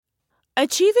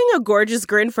Achieving a gorgeous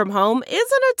grin from home isn't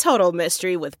a total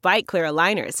mystery with Byte Clear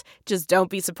aligners. Just don't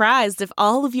be surprised if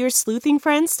all of your sleuthing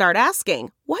friends start asking,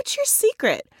 "What's your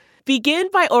secret?" Begin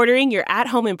by ordering your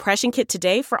at-home impression kit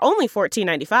today for only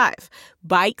 $14.95.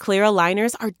 Byte Clear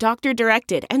aligners are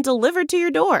doctor-directed and delivered to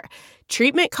your door.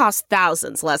 Treatment costs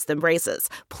thousands less than braces.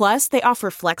 Plus, they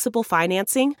offer flexible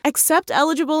financing, accept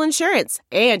eligible insurance,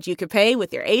 and you can pay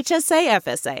with your HSA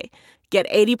FSA. Get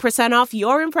 80% off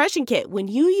your impression kit when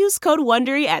you use code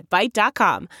WONDERY at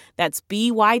Byte.com. That's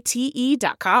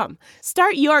BYTE.com.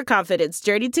 Start your confidence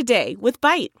journey today with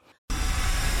Byte.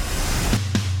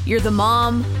 You're the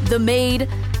mom, the maid,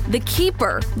 the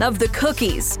keeper of the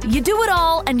cookies. You do it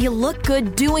all and you look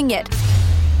good doing it.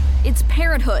 It's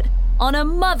parenthood on a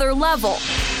mother level.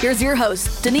 Here's your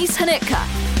host, Denise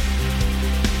Hanitka.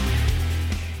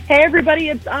 Hey everybody,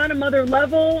 it's On a Mother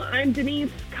Level. I'm Denise,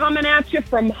 coming at you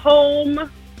from home.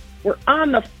 We're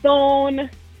on the phone,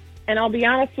 and I'll be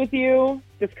honest with you,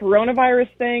 this coronavirus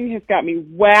thing has got me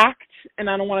whacked, and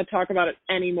I don't want to talk about it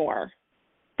anymore.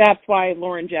 That's why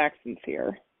Lauren Jackson's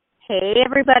here. Hey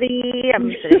everybody,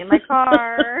 I'm sitting in my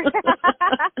car.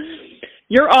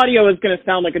 Your audio is going to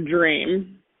sound like a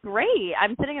dream. Great.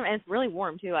 I'm sitting in, and it's really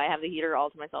warm too. I have the heater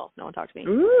all to myself. No one talks to me.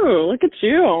 Ooh, look at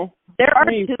you. There are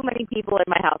too many people in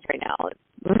my house right now.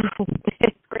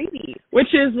 It's crazy.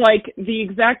 Which is like the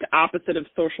exact opposite of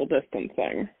social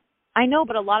distancing. I know,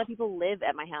 but a lot of people live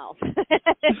at my house.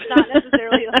 It's not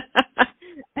necessarily like,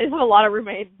 I just have a lot of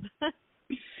roommates.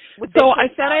 So I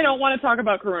said I don't want to talk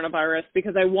about coronavirus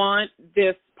because I want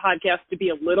this podcast to be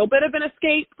a little bit of an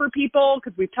escape for people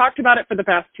because we've talked about it for the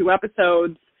past 2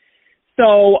 episodes.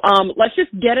 So let's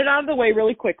just get it out of the way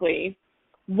really quickly.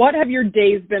 What have your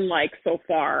days been like so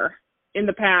far in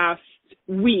the past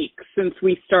week since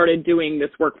we started doing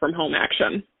this work from home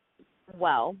action?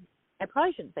 Well, I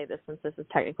probably shouldn't say this since this is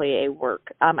technically a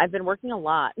work. I've been working a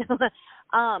lot.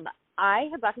 I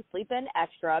have got to sleep in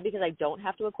extra because I don't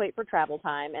have to equate for travel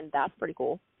time, and that's pretty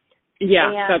cool. Yeah,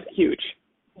 and that's huge.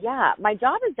 Yeah, my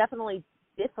job is definitely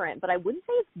different, but I wouldn't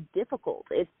say it's difficult.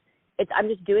 I'm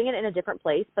just doing it in a different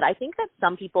place, but I think that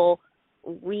some people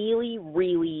really,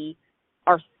 really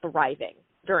are thriving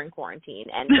during quarantine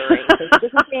and during social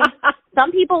distancing.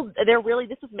 Some people,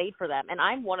 this was made for them, and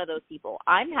I'm one of those people.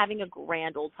 I'm having a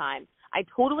grand old time. I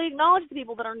totally acknowledge the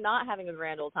people that are not having a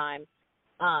grand old time.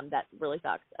 That really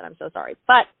sucks, and I'm so sorry.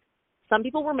 But some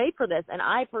people were made for this, and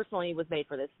I personally was made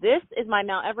for this. This is my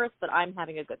Mount Everest, but I'm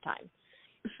having a good time.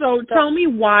 So tell me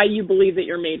why you believe that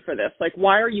you're made for this. Like,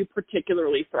 why are you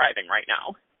particularly thriving right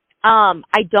now?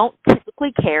 I don't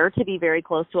typically care to be very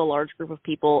close to a large group of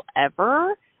people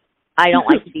ever. I don't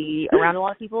like to be around a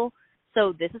lot of people.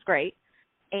 So this is great.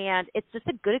 And it's just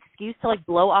a good excuse to, like,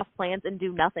 blow off plans and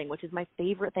do nothing, which is my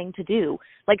favorite thing to do.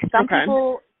 Like, some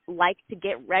people like to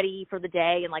get ready for the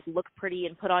day and, like, look pretty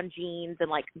and put on jeans and,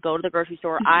 like, go to the grocery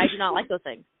store. I do not like those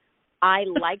things. I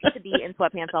like to be in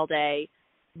sweatpants all day,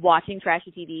 watching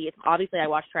trashy TV. Obviously, I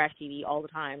watch trash TV all the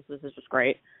time, so this is just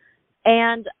great.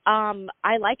 And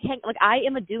I like I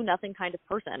am a do nothing kind of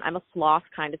person. I'm a sloth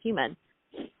kind of human.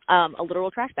 A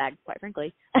literal trash bag, quite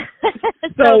frankly.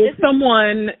 So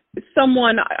someone,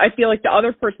 I feel like the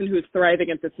other person who's thriving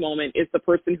at this moment is the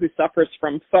person who suffers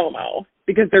from FOMO,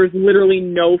 because there's literally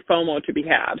no FOMO to be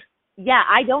had. Yeah,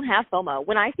 I don't have FOMO.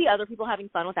 When I see other people having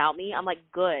fun without me, I'm like,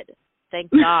 good.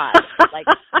 Thank God. Like,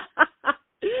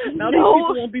 now these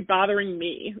people won't be bothering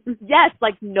me. Yes,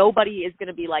 like nobody is going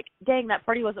to be like, dang, that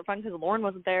party wasn't fun because Lauren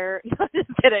wasn't there. Just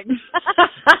kidding.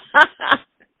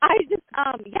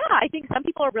 I think some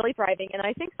people are really thriving, and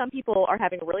I think some people are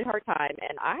having a really hard time,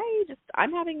 and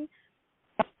I'm having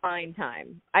a fine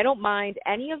time. I don't mind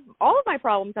all of my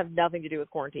problems have nothing to do with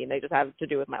quarantine. They just have to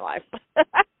do with my life.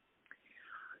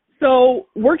 So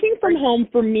working from home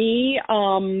for me,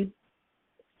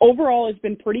 overall has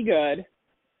been pretty good.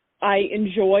 I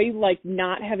enjoy, like,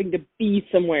 not having to be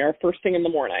somewhere first thing in the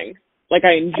morning. Like,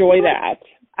 I enjoy that.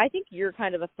 I think you're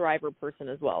kind of a thriver person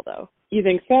as well, though. You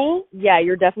think so? Yeah,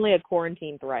 you're definitely a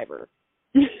quarantine thriver.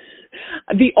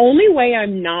 The only way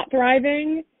I'm not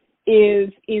thriving is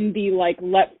in the, like,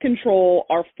 let's control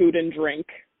our food and drink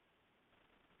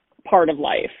part of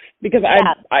life. Because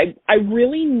I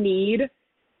really need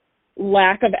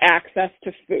lack of access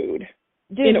to food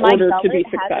in order to be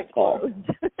successful.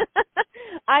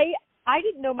 I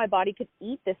didn't know my body could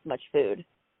eat this much food.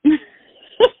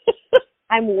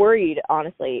 I'm worried,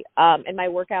 honestly. And my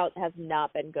workout has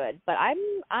not been good. But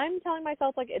I'm telling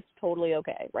myself, like, it's totally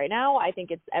okay. Right now, I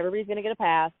think everybody's going to get a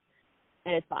pass,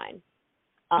 and it's fine.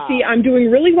 See, I'm doing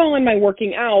really well in my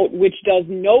working out, which does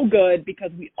no good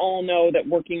because we all know that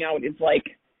working out is, like,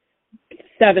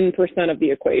 7% of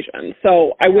the equation.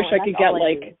 So I wish I could get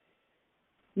like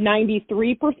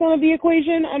 93% of the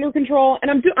equation under control,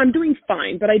 and I'm doing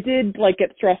fine, but I did like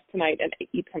get stressed tonight and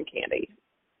eat some candy.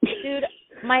 Dude,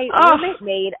 my roommate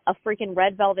made a freaking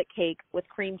red velvet cake with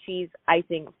cream cheese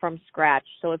icing from scratch.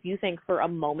 So if you think for a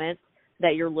moment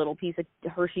that your little piece of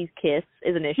Hershey's Kiss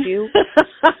is an issue,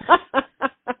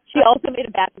 she also made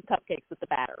a batch of cupcakes with the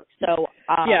batter. So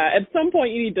yeah, at some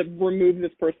point you need to remove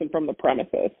this person from the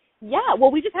premises. Yeah,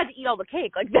 well, we just had to eat all the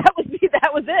cake. Like that was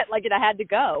it. Like it had to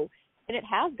go. And it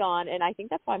has gone, and I think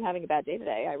that's why I'm having a bad day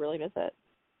today. I really miss it.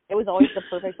 It was always the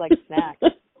perfect, like, snack.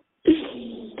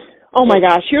 Oh, my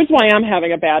gosh. Here's why I'm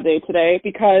having a bad day today,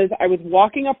 because I was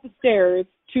walking up the stairs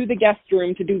to the guest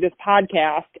room to do this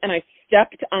podcast, and I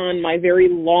stepped on my very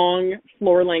long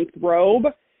floor-length robe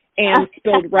and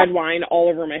spilled red wine all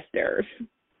over my stairs.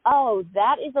 Oh,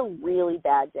 that is a really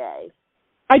bad day.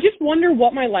 I just wonder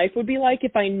what my life would be like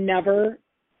if I never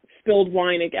spilled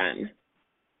wine again.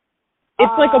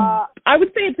 It's like I would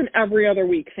say it's an every other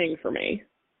week thing for me.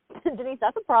 Denise,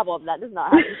 that's a problem. That does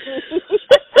not happen to me.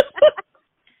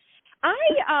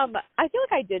 I feel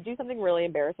like I did do something really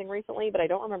embarrassing recently, but I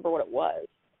don't remember what it was,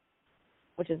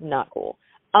 which is not cool.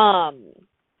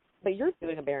 But you're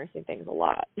doing embarrassing things a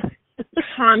lot.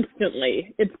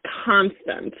 Constantly. It's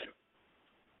constant.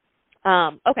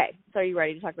 Okay, so are you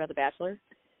ready to talk about The Bachelor?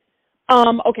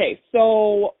 Okay,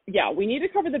 so, yeah, we need to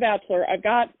cover The Bachelor. I've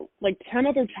got, like, 10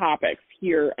 other topics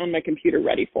here on my computer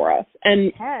ready for us.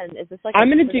 And 10? Is this like I'm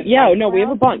going to do, we have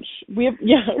a bunch. We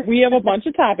have a bunch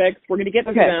of topics. We're going to get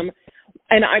to them.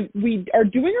 And we are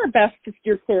doing our best to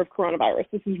steer clear of coronavirus.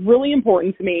 This is really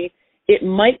important to me. It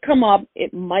might come up.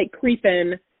 It might creep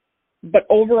in. But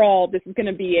overall, this is going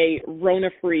to be a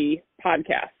Rona-free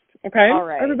podcast. Okay? All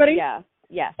right. Everybody? Yeah.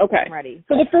 Yes, okay. I'm ready.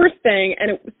 So the first thing,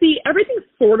 and everything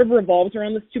sort of revolves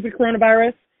around the stupid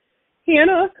coronavirus.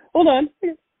 Hannah, hold on.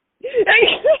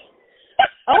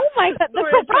 Oh my God, the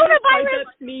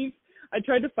coronavirus! I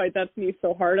tried to fight that sneeze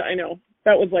so hard. I know.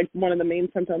 That was like one of the main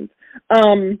symptoms.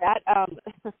 That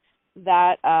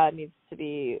needs to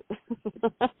be,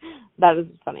 that is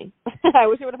funny. I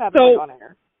wish it would have happened on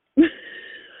air.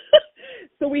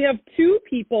 So we have two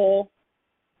people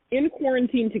in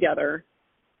quarantine together.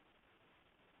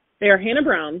 They are Hannah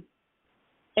Brown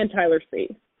and Tyler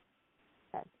C.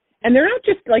 Okay. And they're not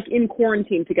just like in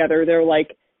quarantine together. They're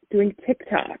like doing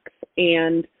TikToks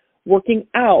and working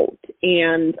out.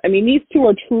 And I mean, these two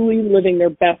are truly living their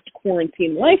best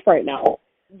quarantine life right now.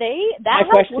 My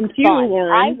question to you,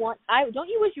 Lauren. Don't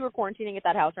you wish you were quarantining at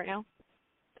that house right now?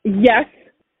 Yes.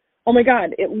 Oh my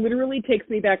God. It literally takes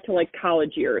me back to like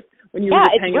college years when you were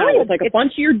just hanging out with like a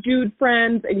bunch of your dude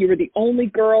friends and you were the only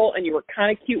girl and you were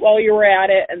kind of cute while you were at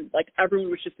it and like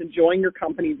everyone was just enjoying your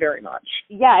company very much.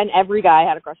 Yeah, and every guy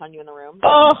had a crush on you in the room.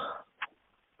 Oh,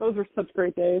 those were such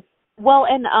great days. Well,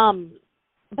 and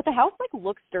but the house like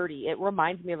looks dirty. It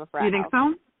reminds me of a frat house. You think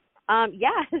so?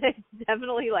 Yeah, it's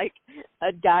definitely like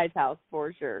a guy's house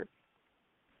for sure.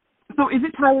 So is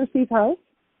it Tyler C's house?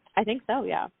 I think so,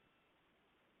 yeah.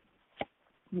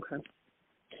 Okay.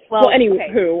 Well, anyway,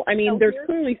 okay. I mean, there's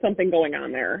clearly something going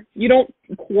on there. You don't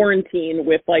quarantine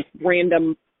with, like,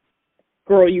 random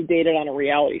girl you dated on a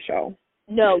reality show.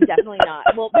 No, definitely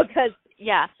not. Well, because,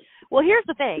 yeah. Well, here's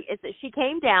the thing, is that she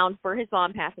came down for his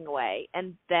mom passing away,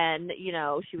 and then, you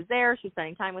know, she was there, she was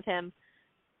spending time with him,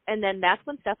 and then that's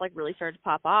when stuff, like, really started to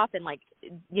pop off, and, like,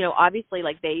 you know, obviously,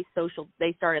 like, they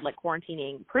started, like,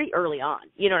 quarantining pretty early on.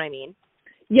 You know what I mean?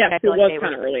 Yes, it was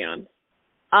kind of early on.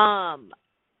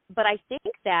 But I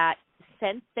think that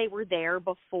since they were there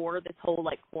before this whole,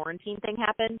 like, quarantine thing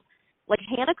happened, like,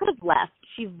 Hannah could have left.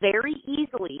 She very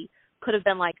easily could have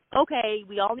been like, okay,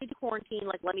 we all need to quarantine.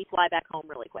 Like, let me fly back home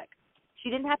really quick. She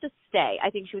didn't have to stay. I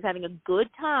think she was having a good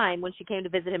time when she came to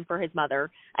visit him for his mother.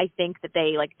 I think that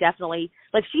they, like, definitely,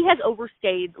 like, she has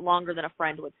overstayed longer than a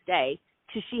friend would stay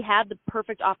because she had the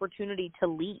perfect opportunity to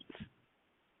leave.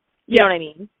 You know what I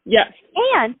mean? Yes.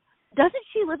 And doesn't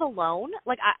she live alone?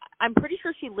 Like, I'm pretty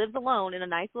sure she lives alone in a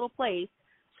nice little place.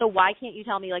 So why can't you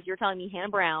tell me, like, you're telling me Hannah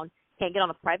Brown can't get on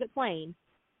a private plane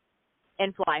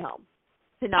and fly home?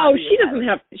 She doesn't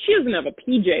have a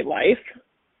PJ life.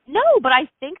 No, but I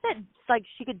think that, like,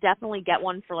 she could definitely get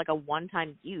one for, like, a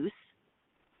one-time use.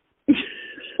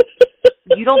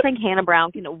 You don't think Hannah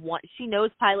Brown she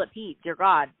knows Pilot Pete, dear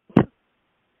God.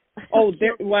 Oh,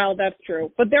 well, that's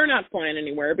true. But they're not flying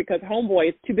anywhere because Homeboy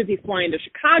is too busy flying to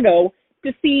Chicago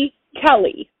to see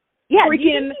Kelly. Yeah,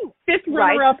 freaking fifth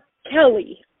runner-up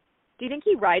Kelly. Do you think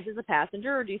he rides as a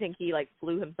passenger, or do you think he, like,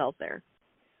 flew himself there?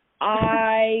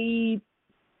 I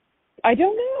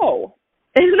don't know.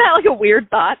 Isn't that like a weird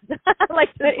thought?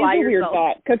 Like to that fly is a weird yourself.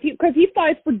 thought because he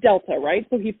flies for Delta, right?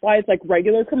 So he flies like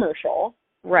regular commercial.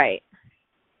 Right.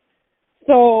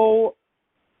 So,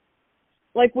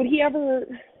 like, would he ever?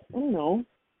 I don't know.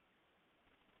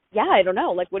 Yeah, I don't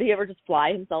know. Like, would he ever just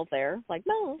fly himself there? Like,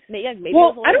 no. Maybe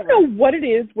Well, I don't know what it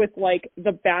is with, like,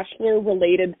 the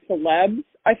Bachelor-related celebs.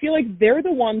 I feel like they're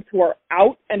the ones who are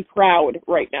out and proud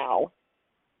right now,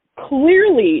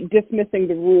 clearly dismissing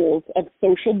the rules of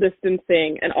social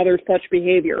distancing and other such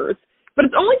behaviors. But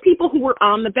it's only people who were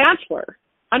on The Bachelor.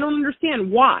 I don't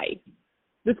understand why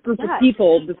this group of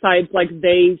people decides, like,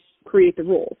 they create the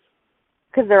rules.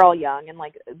 Because they're all young and,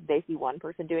 like, they see one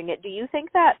person doing it. Do you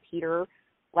think that Peter,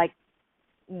 like,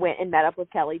 went and met up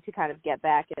with Kelly to kind of get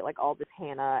back at, like, all this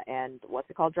Hannah and what's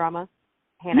it called drama?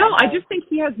 No, I just think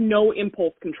he has no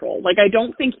impulse control. Like, I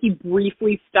don't think he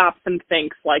briefly stops and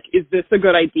thinks, like, is this a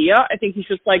good idea? I think he's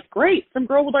just like, great, some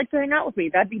girl would like to hang out with me.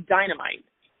 That'd be dynamite.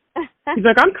 He's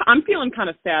like, I'm feeling kind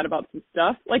of sad about some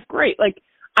stuff. Like, great. Like,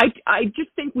 I just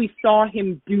think we saw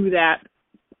him do that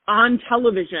on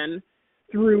television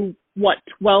through,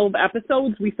 12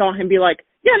 episodes? We saw him be like,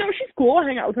 yeah, no, she's cool. I'll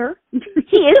hang out with her.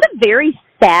 He is a very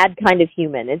sad kind of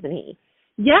human, isn't he?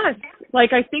 Yes.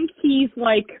 Like, I think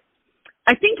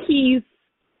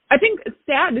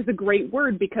sad is a great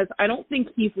word because I don't think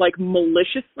he's, like,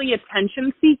 maliciously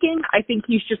attention-seeking. I think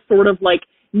he's just sort of, like,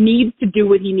 needs to do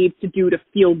what he needs to do to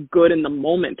feel good in the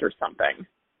moment or something.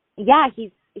 Yeah,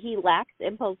 he lacks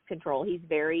impulse control. He's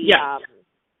very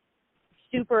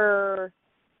super,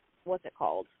 what's it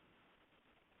called?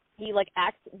 He, like,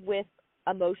 acts with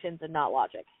emotions and not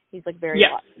logic. He's, like, very,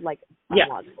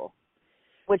 unlogical.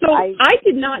 Which so I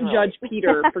did not judge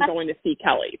Peter for going to see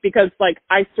Kelly because, like,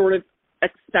 I sort of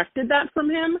expected that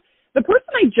from him. The person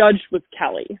I judged was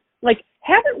Kelly. Like,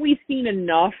 haven't we seen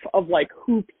enough of, like,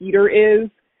 who Peter is?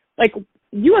 Like,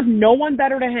 you have no one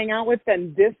better to hang out with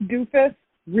than this doofus?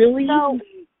 Really? So,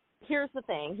 here's the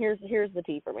thing. Here's the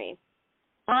tea for me.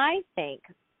 I think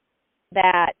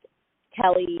that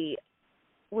Kelly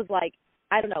was like,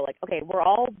 I don't know, like, okay, we're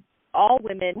all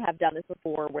women have done this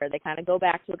before where they kind of go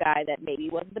back to a guy that maybe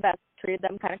wasn't the best, treated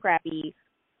them kind of crappy,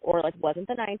 or, like, wasn't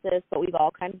the nicest, but we've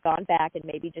all kind of gone back and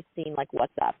maybe just seen, like,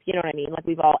 what's up. You know what I mean? Like,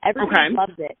 everybody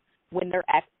loves it when their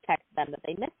ex texts them that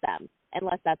they miss them,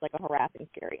 unless that's, like, a harassing,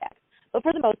 scary ex. But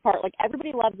for the most part, like,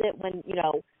 everybody loves it when, you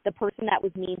know, the person that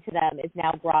was mean to them is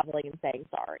now groveling and saying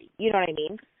sorry. You know what I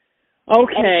mean?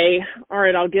 Okay. All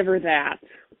right, I'll give her that.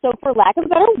 So for lack of a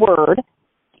better word,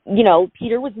 you know,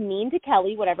 Peter was mean to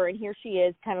Kelly, whatever, and here she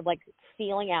is kind of, like,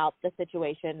 feeling out the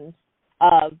situation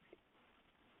of,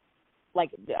 like,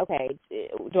 okay,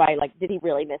 did he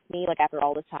really miss me, like, after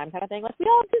all this time kind of thing? Like, we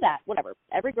all do that, whatever.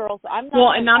 Every girl, so I'm not...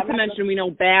 Well, and not to mention, we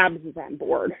know Babs is on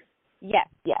board. Yes.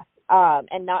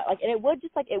 And not, like, and it would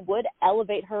just, like, it would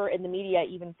elevate her in the media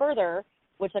even further,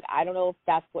 which, like, I don't know if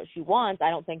that's what she wants. I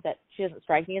don't think that she doesn't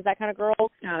strike me as that kind of girl.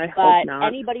 God, I hope not. But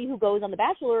anybody who goes on The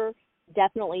Bachelor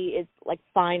definitely is, like,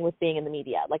 fine with being in the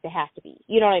media. Like, they have to be.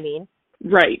 You know what I mean?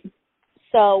 Right.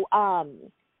 So,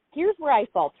 here's where I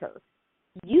fault her.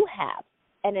 You have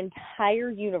an entire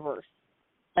universe,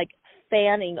 like,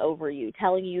 fanning over you,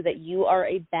 telling you that you are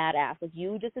a badass. Like,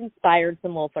 you just inspired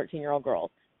some little 13-year-old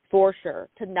girls, for sure,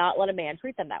 to not let a man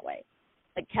treat them that way.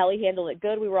 Like, Kelly handled it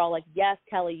good. We were all like, yes,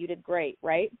 Kelly, you did great,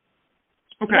 right?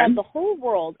 Okay. And the whole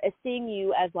world is seeing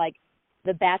you as, like,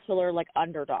 the Bachelor, like,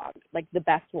 underdog, like, the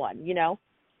best one, you know?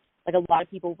 Like, a lot of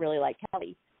people really like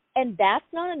Kelly. And that's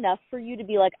not enough for you to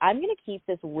be like, I'm going to keep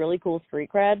this really cool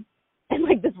street cred and,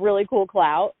 like, this really cool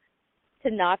clout to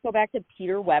not go back to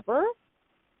Peter Weber.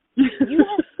 You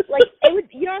have, like, it would,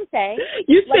 you know what I'm saying?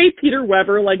 You say Peter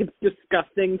Weber like it's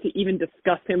disgusting to even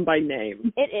discuss him by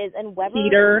name. It is, and Weber.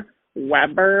 Peter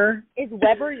Weber. Is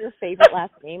Weber your favorite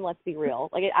last name? Let's be real.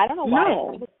 Like, I don't know why.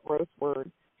 No. It's a gross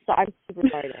word. So I'm super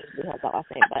sorry that we have that last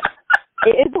name, but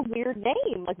it is a weird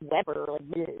name, like Weber. Like,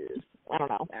 I don't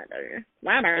know.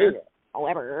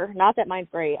 Weber. Not that mine's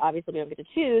great. Obviously, we don't get to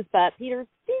choose, but Peter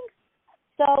stinks.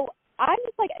 So I'm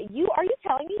just like, are you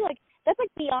telling me, like, that's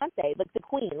like Beyonce, like the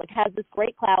queen, like, has this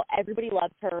great clout. Everybody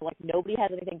loves her. Like, nobody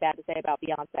has anything bad to say about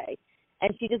Beyonce.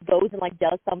 And she just goes and, like,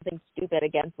 does something stupid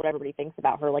against what everybody thinks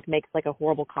about her, like, makes, like, a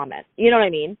horrible comment. You know what I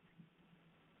mean?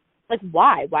 Like,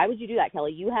 why? Why would you do that,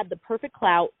 Kelly? You had the perfect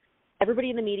clout. Everybody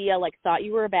in the media, like, thought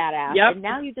you were a badass. Yep. And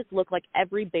now you just look like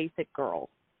every basic girl.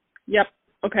 Yep.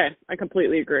 Okay. I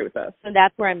completely agree with this. And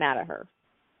that's where I'm mad at her.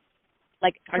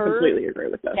 Like, I completely agree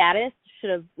with this. Status should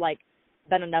have, like,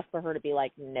 been enough for her to be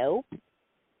like, nope.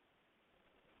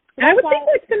 I would think,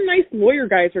 like, some nice lawyer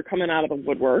guys are coming out of the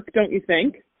woodwork, don't you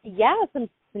think? Yeah, some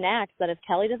snacks that if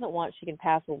Kelly doesn't want, she can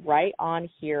pass right on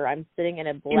here. I'm sitting in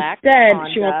a black Instead,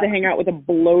 Honda. she wants to hang out with a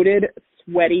bloated,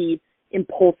 sweaty,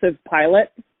 impulsive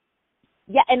pilot.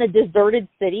 Yeah, in a deserted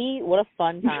city. What a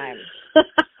fun time.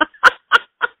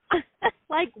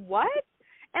 Like, what?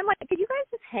 And, like, could you guys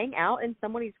just hang out in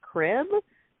somebody's crib?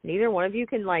 Neither one of you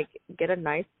can, like, get a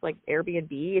nice, like,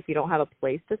 Airbnb if you don't have a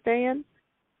place to stay in?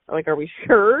 Like, are we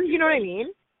sure? You know what I mean?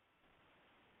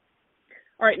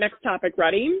 All right, next topic.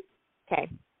 Ready? Okay.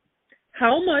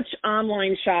 How much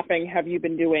online shopping have you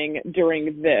been doing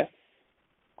during this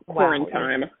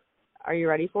quarantine? Are you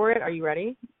ready for it? Are you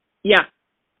ready? Yeah.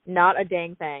 Not a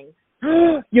dang thing.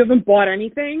 You haven't bought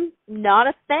anything? Not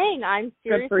a thing. I'm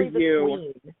Good for seriously the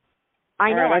you. queen. I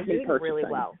know. Right, I'm doing really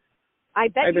well. I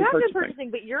bet I've you been have been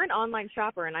purchasing, but you're an online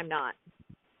shopper and I'm not.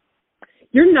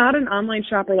 You're not an online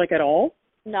shopper, like, at all?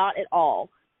 Not at all.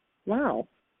 Wow.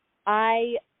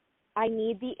 I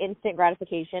need the instant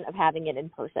gratification of having it in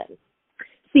person.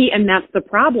 See, and that's the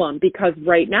problem, because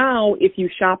right now, if you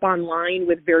shop online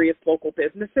with various local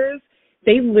businesses,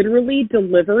 they literally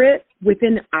deliver it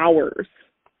within hours.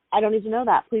 I don't need to know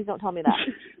that. Please don't tell me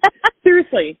that.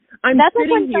 Seriously, I'm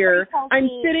sitting me,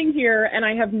 here, and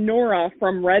I have Nora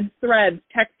from Red Threads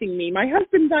texting me, my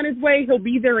husband's on his way, he'll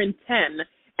be there in 10,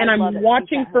 and I'm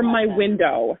watching from my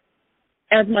window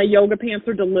as my yoga pants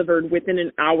are delivered within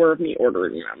an hour of me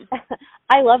ordering them.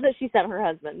 I love that she sent her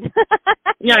husband.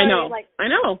 Yeah, I know. I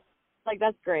know. Like,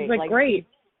 that's great. Like, great.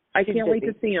 I can't wait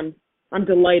to see him. I'm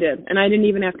delighted. And I didn't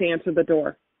even have to answer the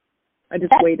door. I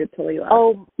just waited till he left.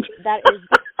 Oh, that is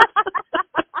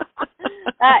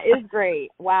that is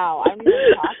great. Wow. I don't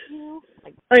even talk to you.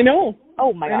 Like, I know.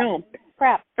 Oh, my God. I know.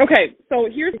 Crap. Okay, so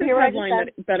here's the headline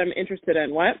that I'm interested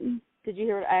in. What? Did you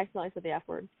hear what I accidentally said the F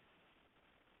word?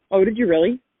 Oh, did you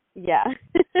really? Yeah.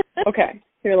 Okay.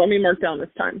 Here, let me mark down this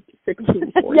time.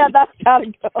 1640. Yeah, that's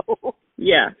gotta go.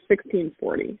 Yeah,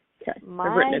 1640. Okay.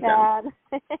 I've written it down.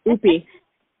 Oopie.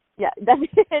 Yeah,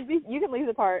 you can leave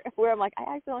the part where I'm like,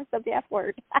 I accidentally said the F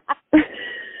word.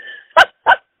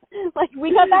 Like,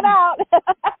 we got that out.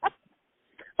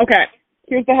 Okay,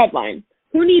 here's the headline.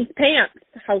 Who needs pants?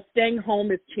 How staying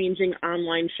home is changing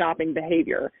online shopping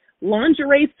behavior.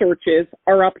 Lingerie searches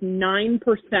are up 9%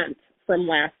 from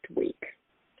last week.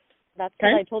 That's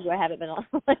because I told you I haven't been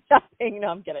online shopping. No,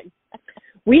 I'm kidding.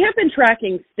 We have been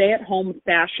tracking stay-at-home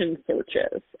fashion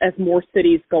searches as more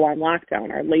cities go on lockdown.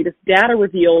 Our latest data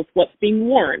reveals what's being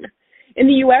worn. In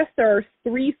the U.S., there are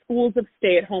 3 schools of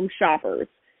stay-at-home shoppers: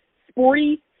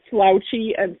 sporty,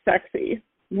 slouchy, and sexy.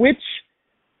 Which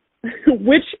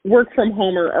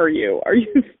work-from-homer are you? Are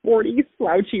you sporty,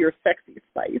 slouchy, or sexy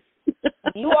spice?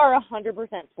 You are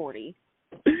 100% sporty.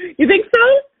 You think so?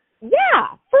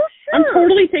 Yeah, for sure. I'm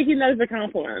totally taking that as a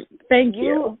compliment. Thank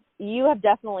you. You have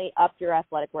definitely upped your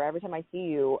athletic wear. Every time I see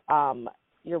you,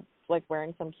 you're like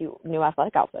wearing some cute new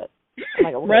athletic outfit. I'm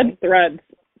like, okay. Red Threads.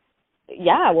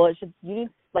 Yeah, well, you need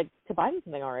like to buy me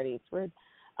something already. It's weird.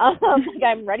 Like,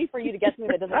 I'm ready for you to get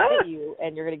something that doesn't fit you,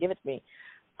 and you're gonna give it to me.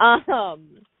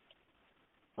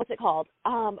 What's it called?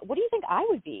 What do you think I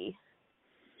would be?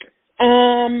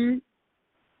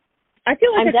 I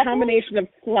feel like a combination of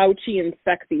slouchy and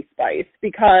sexy spice,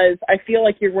 because I feel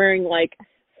like you're wearing like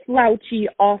slouchy,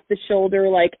 off the shoulder,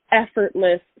 like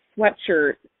effortless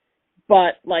sweatshirt.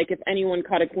 But like if anyone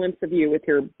caught a glimpse of you with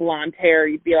your blonde hair,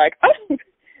 you'd be like, oh,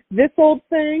 this old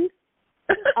thing.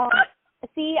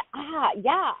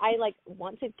 Yeah, I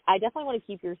definitely want to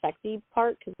keep your sexy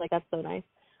part because like that's so nice.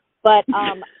 But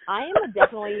I am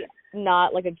definitely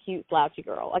not like a cute slouchy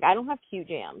girl. Like I don't have cute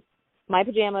jams. My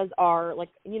pajamas are like,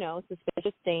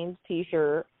 suspicious stained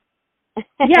t-shirt.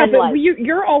 Yeah, but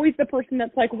you're always the person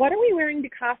that's like, what are we wearing to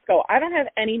Costco? I don't have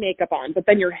any makeup on, but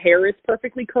then your hair is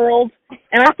perfectly curled.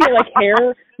 And I feel like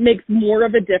hair makes more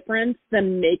of a difference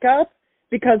than makeup,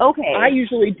 because I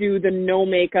usually do the no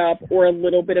makeup or a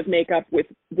little bit of makeup with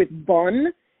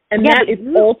bun. And that is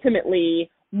ultimately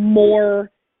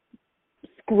more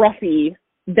scruffy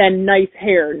than nice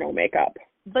hair, no makeup.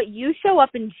 But you show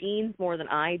up in jeans more than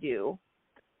I do.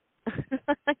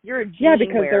 You're a jean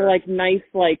because wearer. they're like nice,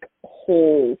 like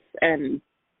holes and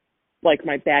like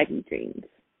my baggy jeans.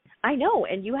 I know,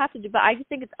 and you have to do, but I just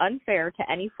think it's unfair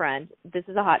to any friend. This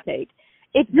is a hot take.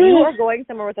 If you are going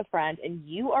somewhere with a friend and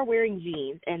you are wearing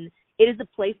jeans and it is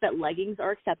a place that leggings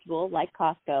are acceptable, like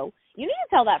Costco, you need to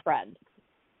tell that friend.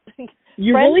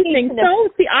 You really think so?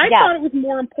 See, I thought it was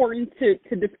more important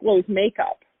to disclose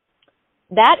makeup.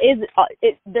 That is,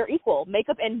 they're equal,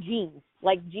 makeup and jeans.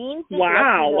 Like, jeans just let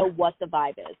you know what the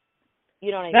vibe is.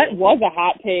 You know what I mean? That was a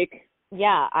hot take.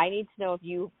 Yeah, I need to know if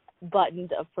you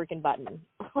buttoned a freaking button.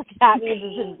 Like, that needs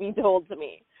to be told to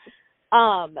me.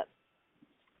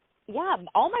 Yeah,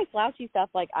 all my slouchy stuff,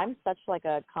 like, I'm such, like,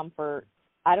 a comfort,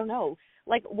 I don't know.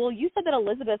 Like, well, you said that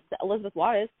Elizabeth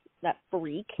Wattis, that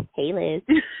freak, hey, Liz,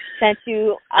 sent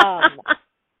you,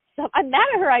 so I'm mad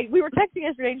at her. We were texting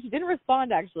yesterday, and she didn't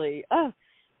respond, actually. Oh,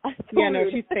 yeah, no,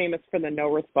 she's famous for the no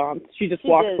response. She just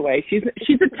walks away. She's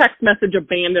a text message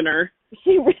abandoner.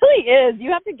 She really is.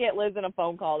 You have to get Liz in a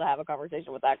phone call to have a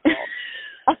conversation with that girl.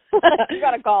 You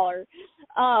got to call her.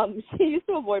 She used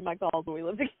to avoid my calls when we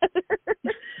lived together.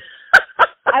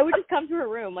 I would just come to her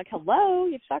room like, hello,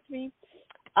 you have to talk to me.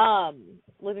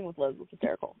 Living with Liz was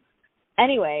hysterical.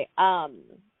 Anyway,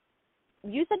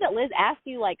 you said that Liz asked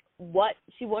you, like, what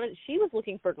she wanted. She was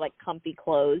looking for, like, comfy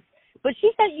clothes, but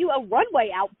she sent you a runway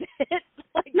outfit.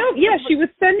 Like, no, yeah, she was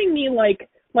sending me,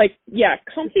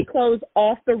 comfy clothes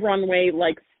off the runway,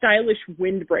 like, stylish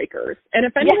windbreakers. And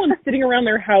if anyone's sitting around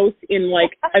their house in,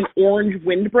 like, an orange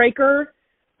windbreaker,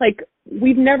 like,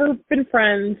 we've never been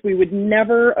friends. We would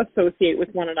never associate with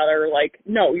one another. Like,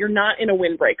 no, you're not in a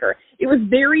windbreaker. It was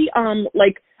very,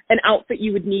 like, an outfit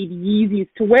you would need Yeezys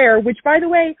to wear, which, by the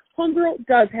way, Homegirl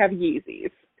does have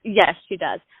Yeezys. Yes, she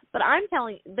does. But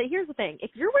here's the thing.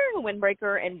 If you're wearing a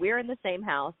windbreaker and we're in the same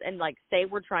house and, like, say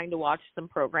we're trying to watch some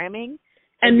programming.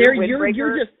 And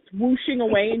you're just swooshing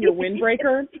away in your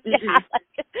windbreaker?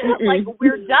 like,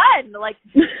 we're done. Like,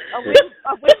 a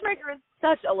windbreaker is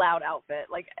such a loud outfit,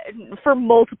 like, for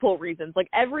multiple reasons. Like,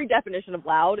 every definition of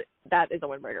loud, that is a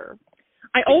windbreaker.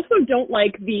 I also don't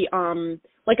like the,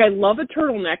 I love a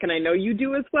turtleneck, and I know you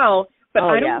do as well, but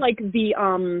I don't like the,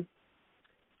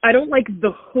 I don't like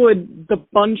the hood, the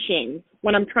bunching,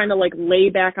 when I'm trying to, like, lay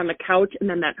back on the couch, and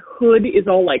then that hood is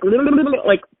all, like.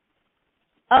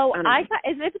 Oh,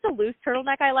 if it's a loose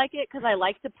turtleneck, I like it, because I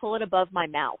like to pull it above my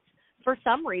mouth. For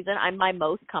some reason, I'm my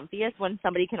most comfiest when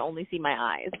somebody can only see my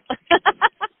eyes.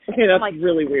 Okay, that's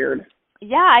really weird.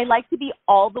 Yeah, I like to be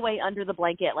all the way under the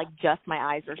blanket, like just my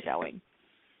eyes are showing.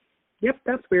 Yep,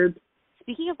 that's weird.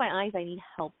 Speaking of my eyes, I need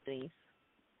help, Denise.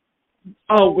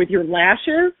 Oh, with your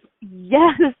lashes?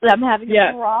 Yes, I'm having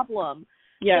a problem.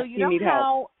 Yes, so you need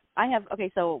how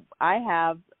help. I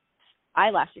have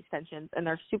eyelash extensions, and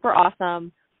they're super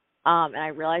awesome, and I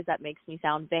realize that makes me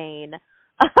sound vain,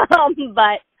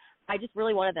 but I just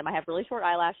really wanted them. I have really short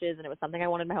eyelashes, and it was something I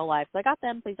wanted my whole life, so I got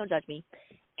them. Please don't judge me.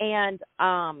 And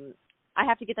I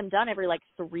have to get them done every,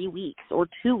 3 weeks or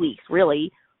 2 weeks,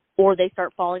 really, or they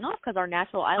start falling off because our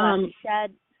natural eyelashes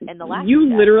shed and the lashes You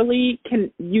shed. literally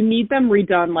you need them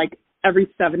redone, every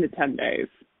 7 to 10 days.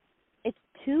 It's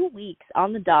 2 weeks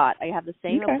on the dot. I have the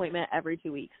same appointment every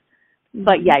 2 weeks.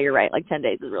 But, yeah, you're right. 10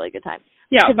 days is a really good time.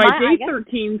 Yeah, by day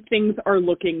 13, things are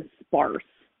looking sparse.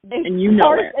 And you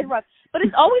know it. And rough. But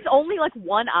it's always only,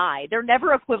 one eye. They're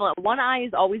never equivalent. One eye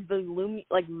is always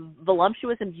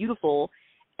voluptuous and beautiful,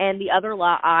 and the other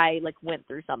eye, went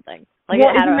through something. Isn't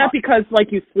that because,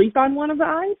 you sleep on one of the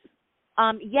eyes?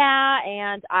 Yeah,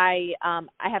 and I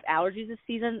have allergies this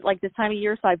season, this time of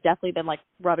year, so I've definitely been,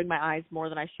 rubbing my eyes more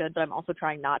than I should, but I'm also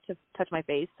trying not to touch my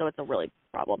face, so it's a really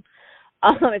problem.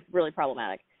 It's really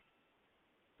problematic.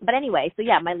 But anyway, so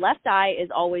yeah, my left eye it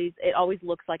always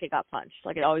looks like it got punched.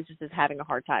 It always just is having a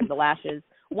hard time. The lashes,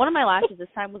 one of my lashes this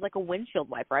time was like a windshield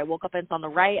wiper. I woke up and it's on the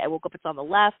right. I woke up it's on the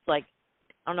left. I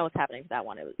don't know what's happening to that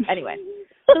one. Anyway.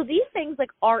 So these things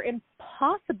are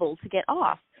impossible to get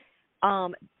off.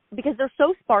 Because they're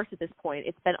so sparse at this point.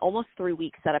 It's been almost 3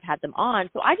 weeks that I've had them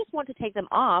on. So I just want to take them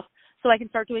off so I can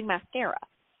start doing mascara.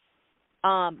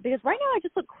 Because right now I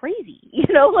just look crazy.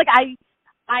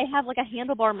 I have a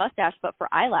handlebar mustache, but for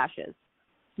eyelashes.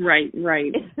 Right.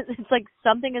 It's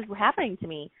something is happening to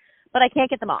me, but I can't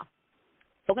get them off.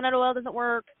 Coconut oil doesn't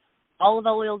work. Olive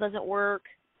oil doesn't work.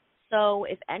 So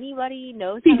if anybody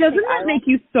knows, doesn't that make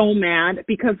you so mad?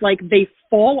 Because they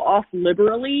fall off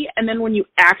liberally, and then when you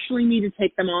actually need to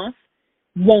take them off,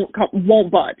 won't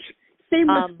budge. Same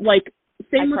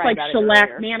with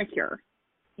shellac manicure.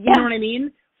 Yeah. You know what I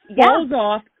mean? Yeah. Falls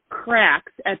off,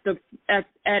 cracks at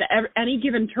any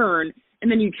given turn,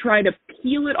 and then you try to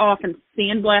peel it off and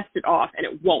sandblast it off, and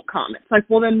it won't come. It's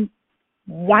well then,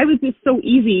 why was this so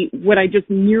easy when I just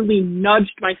nearly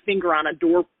nudged my finger on a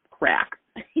door crack?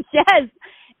 Yes.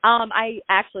 I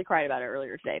actually cried about it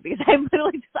earlier today because I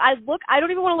literally I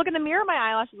don't even want to look in the mirror. My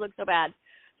eyelashes look so bad.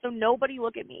 So nobody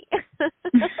look at me.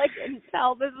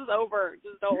 Tell this is over.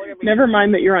 Just don't look at me. Never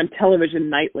mind that you're on television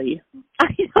nightly. I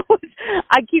know.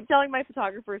 I keep telling my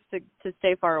photographers to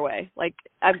stay far away.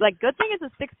 I'm good thing it's a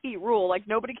 6 feet rule.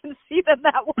 Nobody can see them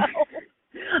that well.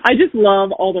 I just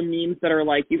love all the memes that are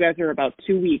you guys are about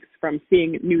 2 weeks from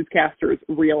seeing newscasters'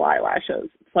 real eyelashes.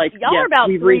 It's y'all are about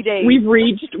 3 days. We've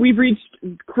reached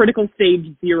critical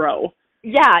stage 0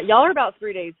 Yeah, y'all are about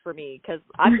 3 days for me because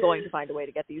I'm going to find a way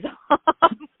to get these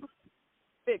off.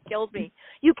 It kills me.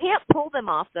 You can't pull them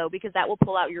off, though, because that will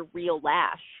pull out your real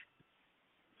lash.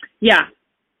 Yeah.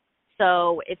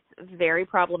 So it's very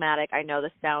problematic. I know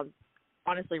this sounds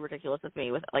honestly ridiculous of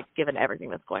me with, like, given everything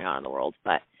that's going on in the world,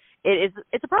 but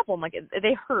it's a problem. Like,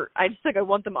 they hurt. I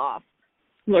want them off.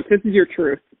 Look, this is your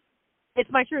truth. It's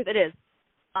my truth. It is.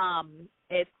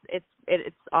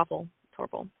 It's awful. It's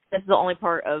horrible. This is the only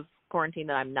part of quarantine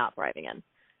that I'm not thriving in.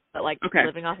 But, like,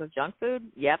 living off of junk food,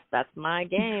 yep, that's my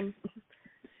game.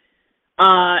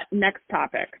 Next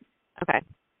topic. Okay.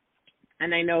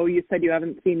 And I know you said you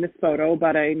haven't seen this photo,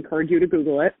 but I encourage you to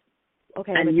Google it.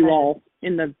 Okay. And you all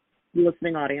in the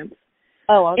listening audience.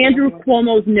 Oh, okay. Andrew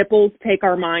Cuomo's nipples take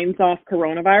our minds off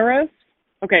coronavirus.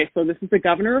 Okay, so this is the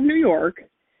governor of New York.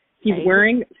 He's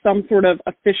wearing some sort of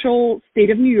official state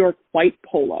of New York white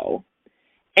polo.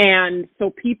 And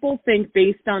so people think,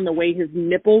 based on the way his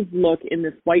nipples look in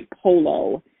this white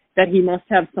polo, that he must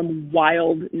have some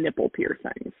wild nipple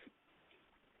piercings.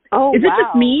 Oh, Is it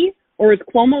just me, or is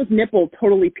Cuomo's nipple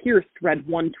totally pierced? Read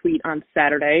one tweet on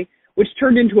Saturday, which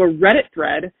turned into a Reddit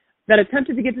thread that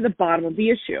attempted to get to the bottom of the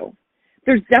issue.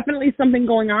 There's definitely something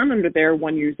going on under there,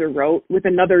 one user wrote, with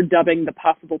another dubbing the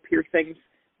possible piercings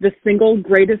the single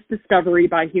greatest discovery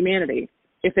by humanity.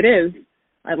 If it is,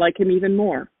 I like him even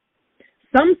more.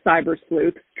 Some cyber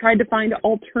sleuths tried to find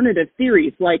alternative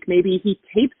theories, like maybe he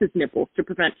tapes his nipples to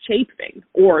prevent chafing,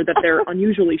 or that they're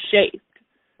unusually shaped.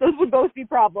 Those would both be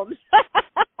problems.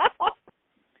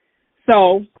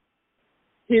 So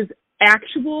his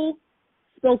actual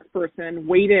spokesperson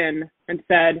weighed in and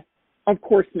said, of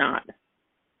course not.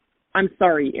 I'm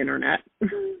sorry, Internet.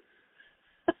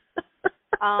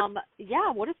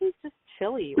 Yeah, what if he's just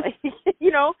chilly? Like,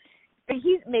 you know,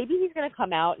 maybe he's going to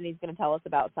come out and he's going to tell us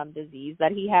about some disease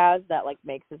that he has that, like,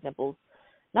 makes his nipples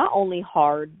not only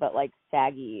hard, but, like,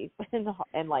 saggy.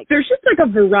 and like, there's just, like,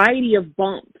 a variety of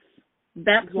bumps.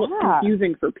 That's what's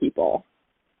confusing for people.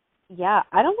 Yeah,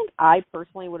 I don't think I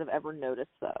personally would have ever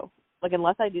noticed, though. Like,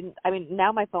 unless I didn't, I mean,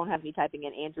 now my phone has me typing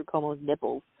in Andrew Cuomo's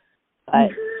nipples, but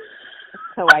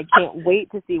so I can't wait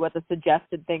to see what the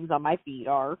suggested things on my feed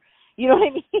are. You know what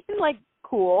I mean? Like,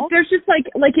 cool. There's just, like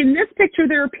in this picture,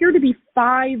 there appear to be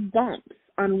 5 bumps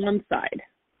on one side.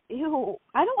 Ew,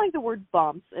 I don't like the word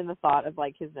bumps in the thought of,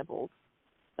 like, his nipples.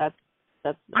 That's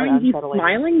I mean, he's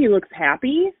smiling, he looks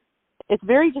happy. It's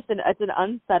very just it's an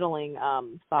unsettling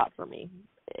thought for me.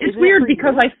 It's weird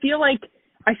because I feel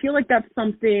like that's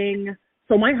something.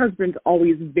 So my husband's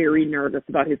always very nervous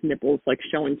about his nipples, like,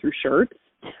 showing through shirts.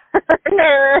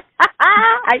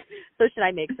 So should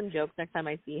I make some jokes next time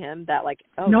I see him that, like,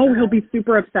 no, he'll be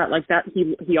super upset like that.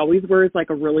 He always wears, like,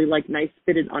 a really, like, nice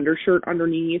fitted undershirt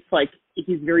underneath. Like,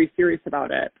 he's very serious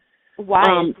about it. Why?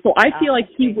 So I feel like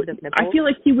he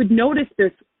would notice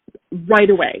this right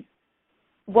away.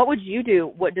 What would you do?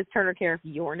 What does Turner care if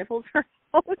your nipples are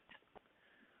out?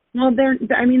 Well,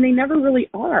 they never really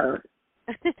are.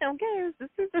 Okay, this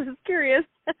is curious.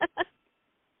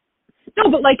 No,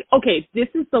 but, like, okay, this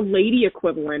is the lady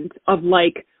equivalent of,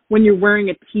 like, when you're wearing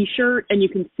a T-shirt and you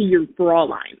can see your bra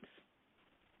lines.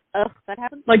 Ugh, that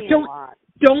happens to me a lot.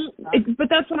 But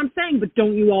that's what I'm saying. But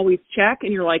don't you always check?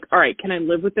 And you're like, all right, can I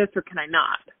live with this or can I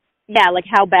not? Yeah, like,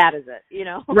 how bad is it, you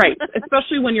know? Right,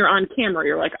 especially when you're on camera.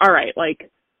 You're like, all right,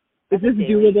 like, is this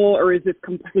doable or is this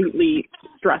completely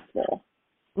stressful?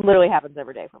 Literally happens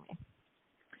every day for me.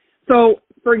 So,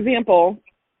 for example,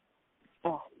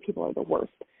 people are the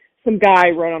worst. Some guy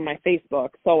wrote on my Facebook.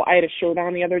 So I had a shirt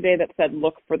on the other day that said,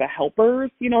 look for the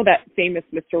helpers, you know, that famous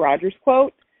Mr. Rogers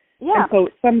quote. Yeah. And so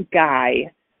some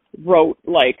guy wrote,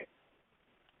 like,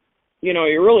 you know,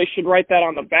 you really should write that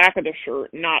on the back of the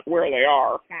shirt, not where they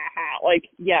are. Like,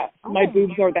 yes, my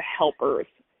boobs are the helpers.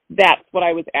 That's what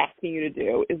I was asking you to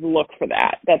do, is look for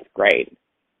that. That's great.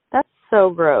 That's so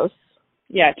gross.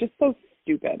 Yeah, just so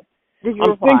stupid. Did you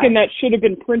I'm reply? thinking that should have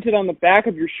been printed on the back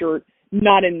of your shirt,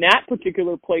 not in that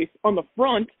particular place. On the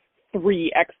front,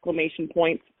 3 exclamation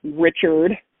points,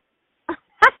 Richard.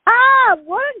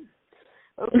 What?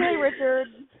 Okay, Richard.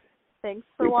 Thanks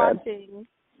for watching.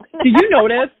 Did you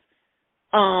notice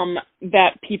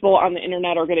that people on the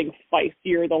internet are getting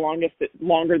spicier the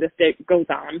longer this day goes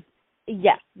on?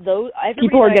 Yes.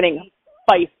 People are getting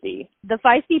feisty. The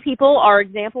feisty people are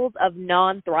examples of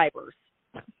non-thrivers.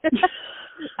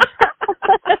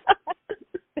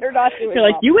 They're not doing They're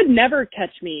like, you would never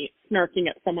catch me snarking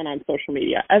at someone on social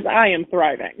media, as I am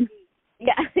thriving.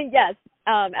 Yeah, yes,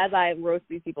 as I roast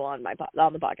these people on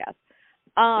the podcast.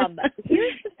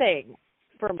 Here's the thing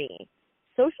for me.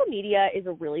 Social media is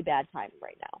a really bad time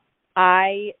right now.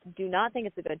 I do not think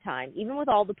it's a good time. Even with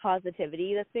all the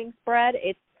positivity that's being spread,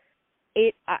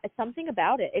 it's something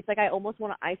about it. It's like I almost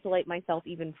want to isolate myself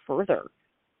even further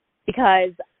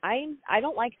because I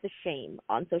don't like the shame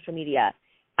on social media.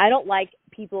 I don't like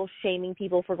people shaming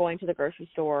people for going to the grocery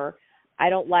store. I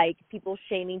don't like people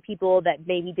shaming people that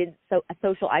maybe didn't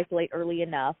social isolate early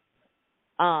enough.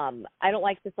 I don't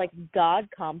like this like God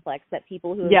complex that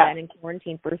people who have been in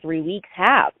quarantine for 3 weeks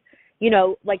have. You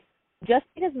know, like just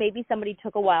because maybe somebody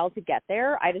took a while to get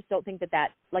there, I just don't think that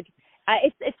like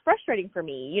it's frustrating for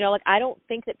me. You know, like I don't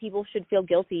think that people should feel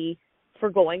guilty for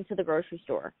going to the grocery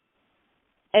store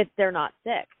if they're not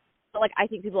sick. But like I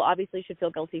think people obviously should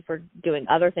feel guilty for doing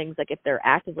other things, like if they're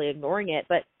actively ignoring it.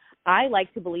 But I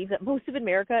like to believe that most of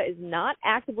America is not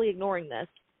actively ignoring this.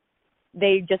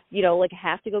 They just, you know, like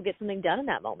have to go get something done in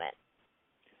that moment.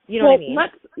 You know what I mean?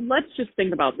 Let's just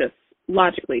think about this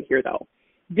logically here, though.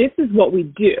 This is what we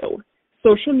do.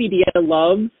 Social media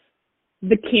loves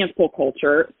the cancel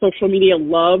culture. Social media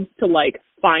loves to like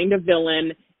find a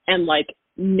villain and like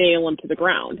nail him to the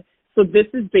ground. So this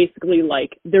is basically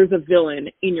like there's a villain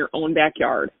in your own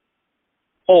backyard,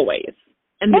 always.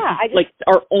 And this is like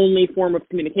our only form of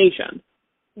communication.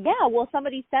 Yeah, well,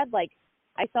 somebody said, like,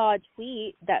 I saw a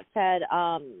tweet that said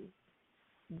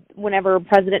whenever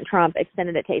President Trump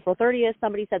extended it to April 30th,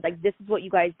 somebody said, like, this is what you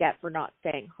guys get for not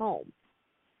staying home.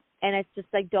 And it's just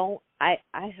like, I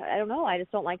don't know. I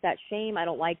just don't like that shame. I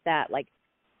don't like that, like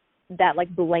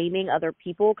blaming other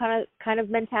people kind of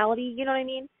mentality. You know what I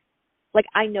mean? Like,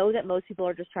 I know that most people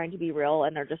are just trying to be real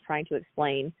and they're just trying to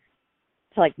explain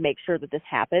to like make sure that this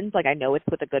happens. Like, I know it's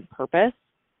with a good purpose.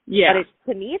 Yeah.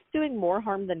 But to me, it's doing more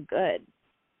harm than good.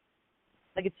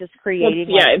 Like, it's just creating.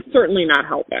 Well, yeah, it's certainly not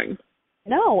helping.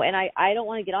 No, and I don't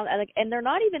want to get on. Like, and they're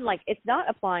not even like, it's not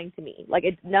applying to me. Like,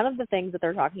 it's none of the things that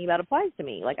they're talking about applies to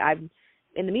me. Like, I'm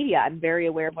in the media. I'm very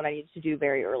aware of what I need to do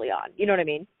very early on. You know what I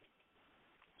mean?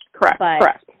 Correct.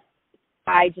 Correct.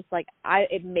 I just like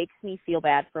it makes me feel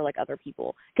bad for like other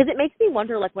people because it makes me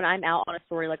wonder, like, when I'm out on a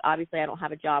story, like obviously I don't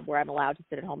have a job where I'm allowed to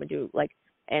sit at home and do like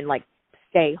and like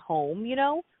stay home, you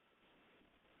know.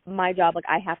 My job, like,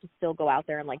 I have to still go out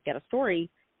there and like get a story.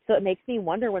 So it makes me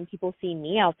wonder when people see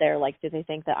me out there, like, do they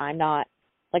think that I'm not,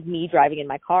 like, me driving in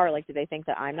my car, like, do they think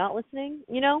that I'm not listening,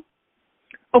 you know?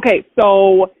 Okay,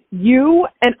 so you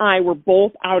and I were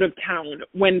both out of town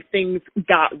when things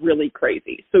got really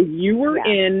crazy. So you were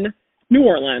in New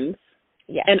Orleans,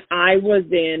 and I was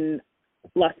in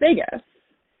Las Vegas,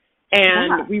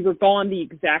 and we were gone the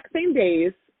exact same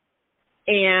days,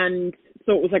 and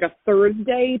so it was like a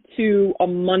Thursday to a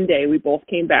Monday we both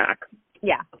came back.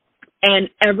 Yeah. And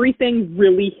everything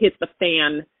really hit the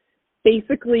fan.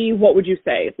 Basically, what would you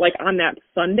say? Like on that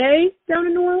Sunday down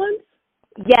in New Orleans?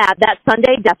 Yeah, that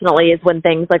Sunday definitely is when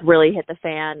things like really hit the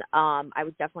fan. I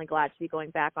was definitely glad to be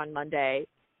going back on Monday,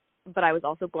 but I was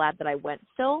also glad that I went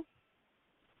still.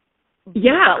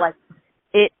 Yeah. But like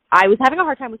I was having a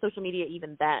hard time with social media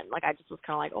even then. Like, I just was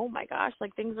kind of like, oh my gosh,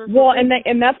 like things are. Well, and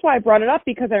that's why I brought it up,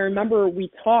 because I remember we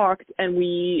talked and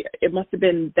it must have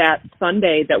been that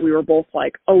Sunday that we were both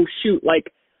like, oh shoot,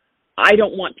 like I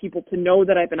don't want people to know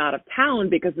that I've been out of town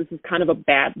because this is kind of a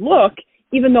bad look,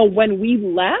 even though when we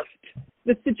left,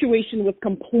 the situation was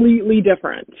completely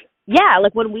different. Yeah,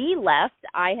 like when we left,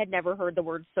 I had never heard the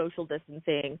word social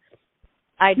distancing.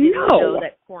 I didn't know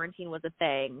that quarantine was a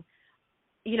thing.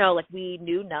 You know, like we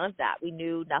knew none of that. We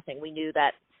knew nothing. We knew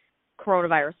that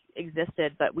coronavirus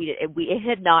existed, but it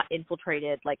had not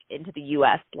infiltrated like into the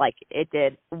U.S. like it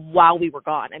did while we were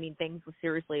gone. I mean, things were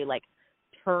seriously like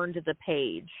turned the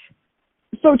page.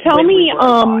 So tell me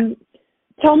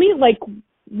like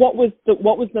what was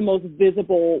the most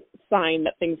visible sign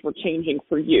that things were changing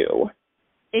for you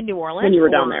in New Orleans when you were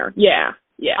down there? Yeah.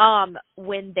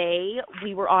 When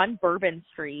we were on Bourbon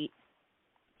Street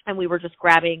and we were just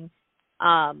grabbing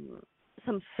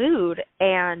some food,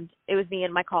 and it was me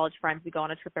and my college friends. We go on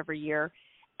a trip every year,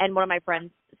 and one of my friends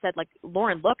said, like,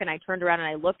 Lauren, look, and I turned around and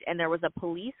I looked, and there was a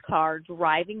police car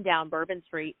driving down Bourbon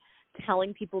Street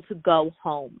telling people to go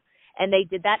home. And they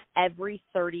did that every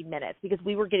 30 minutes because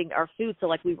we were getting our food, so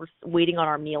like we were waiting on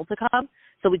our meal to come,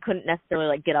 so we couldn't necessarily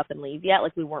like get up and leave yet.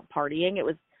 Like, we weren't partying. It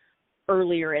was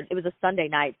earlier, and it was a Sunday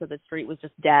night, so the street was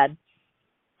just dead,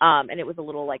 and it was a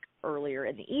little like earlier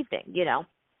in the evening, you know.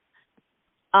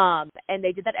 And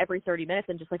they did that every 30 minutes,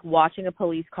 and just like watching a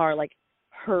police car like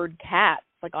herd cats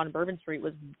like on Bourbon Street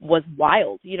was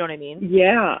wild. You know what I mean?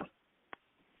 Yeah.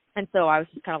 And so I was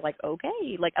just kind of like,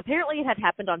 okay, like apparently it had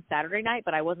happened on Saturday night,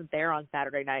 but I wasn't there on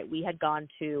Saturday night. We had gone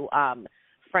to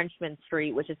Frenchman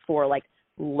Street, which is for like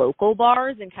local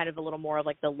bars and kind of a little more of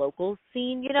like the local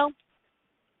scene, you know?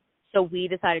 So we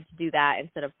decided to do that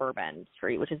instead of Bourbon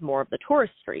Street, which is more of the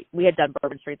tourist street. We had done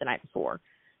Bourbon Street the night before.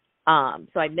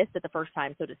 So I missed it the first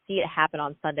time. So to see it happen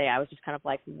on Sunday, I was just kind of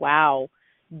like, wow.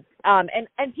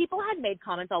 And people had made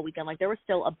comments all weekend. Like, there were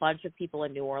still a bunch of people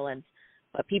in New Orleans,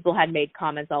 but people had made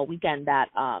comments all weekend that,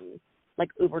 like,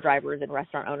 Uber drivers and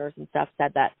restaurant owners and stuff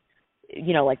said that,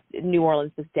 you know, like, New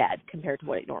Orleans was dead compared to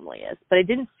what it normally is. But it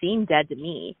didn't seem dead to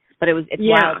me. But it's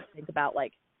wild to think about,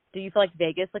 like, do you feel like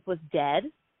Vegas, like, was dead?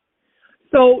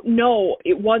 So, no,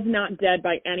 it was not dead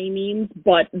by any means,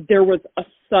 but there was a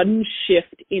sudden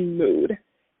shift in mood.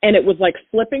 And it was like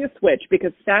flipping a switch,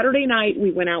 because Saturday night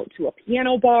we went out to a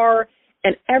piano bar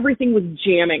and everything was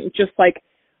jamming, just like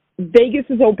Vegas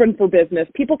is open for business.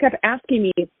 People kept asking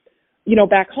me, you know,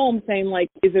 back home saying, like,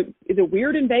 is it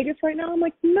weird in Vegas right now? I'm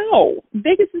like, no,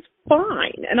 Vegas is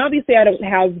fine. And obviously I don't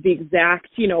have the exact,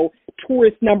 you know,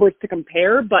 tourist numbers to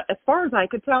compare, but as far as I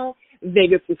could tell,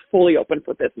 Vegas was fully open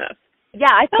for business. Yeah,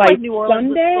 I felt by like New Orleans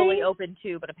Sunday, was fully open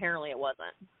too, but apparently it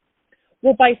wasn't.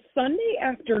 Well, by Sunday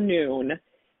afternoon,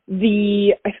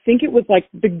 I think it was like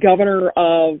the governor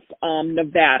of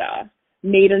Nevada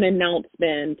made an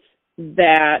announcement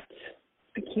that,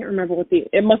 I can't remember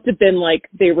it must have been like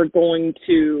they were going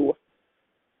to,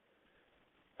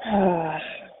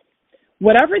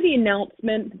 whatever the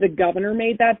announcement the governor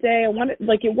made that day,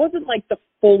 it wasn't like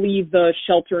the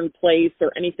shelter in place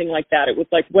or anything like that. It was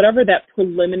like whatever that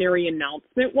preliminary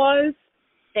announcement was.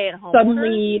 Stay at home.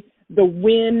 Suddenly, the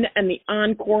Wynn and the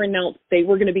Encore announced they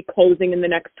were going to be closing in the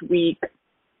next week.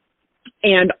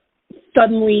 And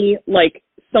suddenly, like,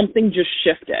 something just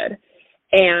shifted.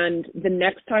 And the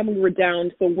next time we were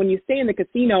down, so when you stay in the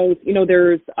casinos, you know,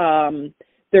 there's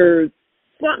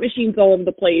slot machines all over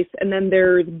the place, and then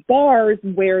there's bars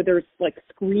where there's like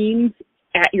screens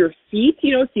at your seat,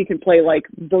 you know, so you can play like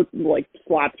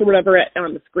slots or whatever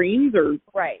on the screens, or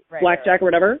blackjack or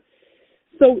whatever.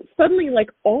 So suddenly, like,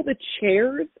 all the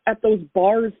chairs at those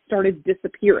bars started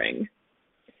disappearing,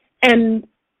 and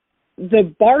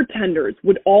the bartenders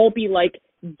would all be like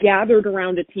gathered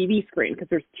around a TV screen, because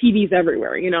there's TVs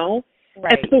everywhere, you know.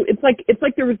 Right. And so it's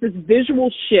like there was this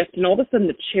visual shift, and all of a sudden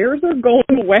the chairs are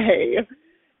going away.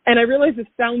 And I realize this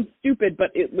sounds stupid,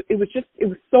 but it was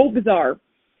so bizarre.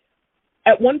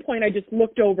 At one point, I just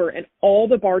looked over, and all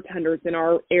the bartenders in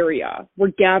our area were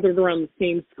gathered around the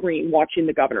same screen watching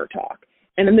the governor talk.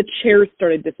 And then the chairs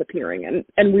started disappearing.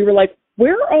 And we were like,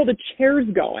 where are all the chairs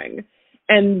going?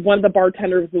 And one of the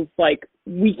bartenders was like,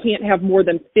 we can't have more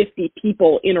than 50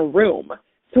 people in a room,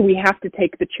 so we have to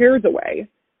take the chairs away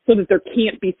so that there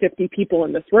can't be 50 people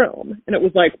in this room. And it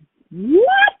was like,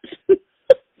 what?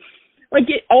 Like,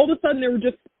 all of a sudden there were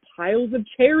just piles of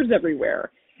chairs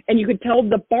everywhere. And you could tell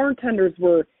the bartenders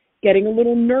were getting a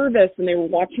little nervous, and they were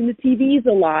watching the TVs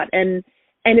a lot. And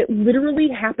it literally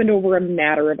happened over a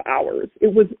matter of hours.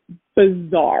 It was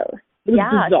bizarre. It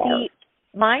was bizarre. See,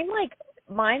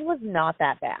 mine was not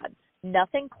that bad.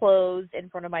 Nothing closed in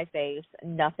front of my face.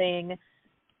 Nothing,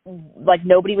 like,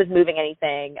 nobody was moving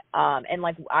anything. And,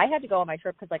 like, I had to go on my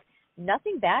trip because, like,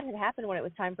 nothing bad had happened when it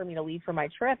was time for me to leave for my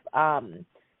trip.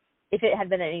 If it had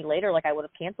been any later, like, I would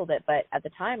have canceled it. But at the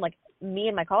time, like, me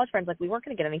and my college friends, like, we weren't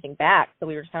going to get anything back. So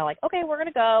we were just kind of like, okay, we're going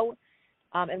to go.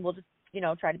 And we'll just, you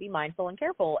know, try to be mindful and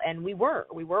careful. And we were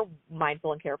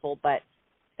mindful and careful, but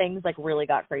things, like, really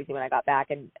got crazy when I got back.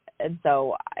 And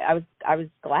so I was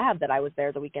glad that I was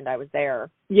there the weekend I was there.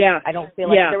 Yeah. I don't feel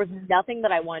like there was nothing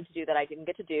that I wanted to do that I didn't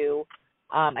get to do.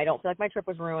 I don't feel like my trip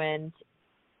was ruined,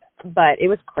 but it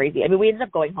was crazy. I mean, we ended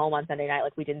up going home on Sunday night.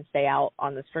 Like, we didn't stay out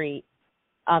on the street.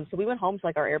 So we went home to,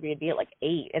 like, our Airbnb at, like,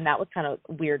 8, and that was kind of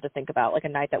weird to think about, like, a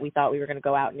night that we thought we were going to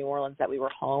go out in New Orleans, that we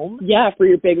were home. Yeah, for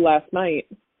your big last night.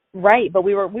 Right, but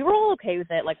we were all okay with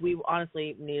it. Like, we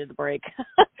honestly needed a break.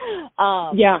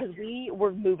 Yeah. Because we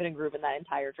were moving and grooving that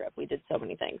entire trip. We did so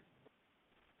many things.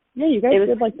 Yeah, you guys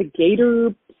did, like, the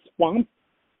Gator Swamp.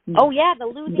 Oh, yeah, the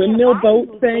Louisiana windmill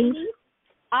boat thing.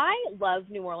 I love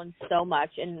New Orleans so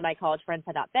much, and my college friends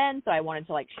had not been, so I wanted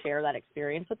to, like, share that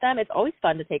experience with them. It's always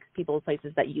fun to take people to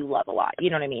places that you love a lot. You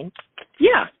know what I mean?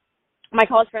 Yeah. My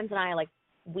college friends and I, like,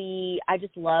 I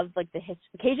just love, like,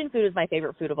 Cajun food is my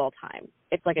favorite food of all time.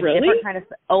 It's like a different kind of,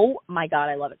 oh my God,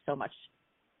 I love it so much.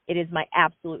 It is my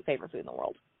absolute favorite food in the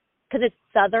world. Because it's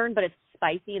Southern, but it's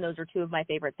spicy, and those are two of my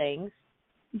favorite things.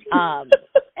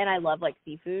 And I love, like,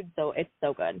 seafood, so it's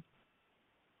so good.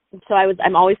 So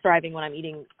I'm always thriving when I'm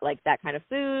eating, like, that kind of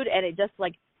food, and it just,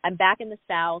 like, I'm back in the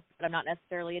South, but I'm not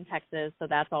necessarily in Texas, so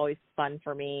that's always fun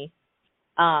for me.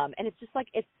 And it's just, like,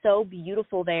 it's so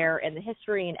beautiful there, and the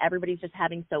history, and everybody's just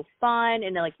having so fun,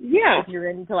 and, like, if you're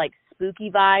into, like,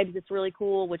 spooky vibes, it's really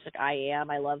cool, which, like, I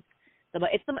am. I love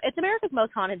It's America's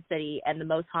most haunted city, and the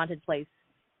most haunted place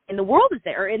in the world is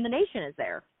there, or in the nation is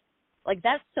there. Like,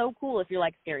 that's so cool if you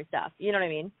like scary stuff. You know what I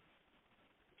mean?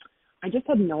 I just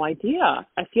had no idea.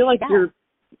 I feel like you're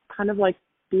kind of like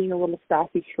being a little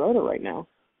Stassi Schroeder right now.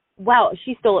 Wow,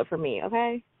 she stole it from me,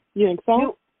 okay? You think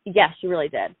so? Yes, she really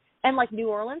did. And, like, New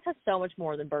Orleans has so much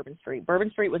more than Bourbon Street. Bourbon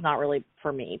Street was not really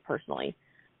for me, personally.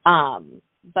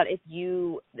 But it's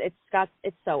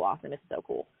so awesome. It's so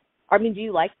cool. I mean, do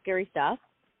you like scary stuff?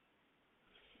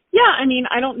 Yeah, I mean,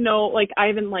 I don't know. Like,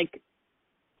 I don't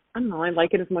know. I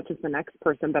like it as much as the next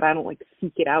person, but I don't, like,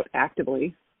 seek it out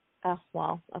actively. Oh,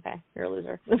 well, okay. You're a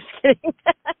loser. I'm just kidding.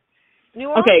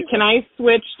 Okay, can I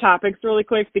switch topics really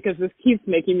quick? Because this keeps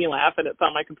making me laugh, and it's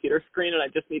on my computer screen, and I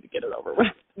just need to get it over with.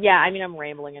 Yeah, I mean, I'm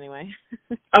rambling anyway.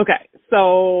 Okay,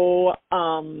 so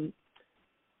on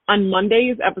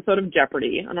Monday's episode of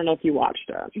Jeopardy, I don't know if you watched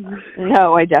it.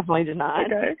 No, I definitely did not.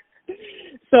 Okay.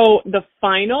 So the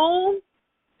final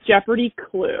Jeopardy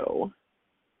clue,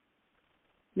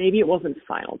 maybe it wasn't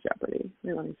final Jeopardy.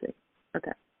 Let me see.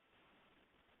 Okay.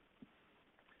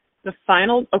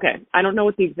 I don't know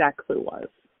what the exact clue was,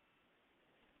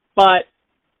 but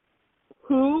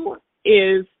who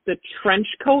is the trench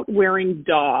coat wearing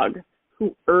dog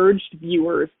who urged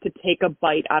viewers to take a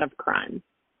bite out of crime?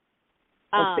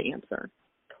 What's the answer?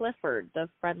 Clifford, the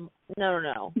friend.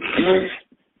 No.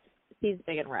 He's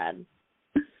big and red.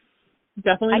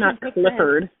 Definitely not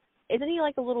Clifford. Isn't he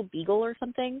like a little beagle or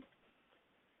something?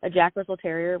 A Jack Russell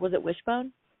Terrier? Was it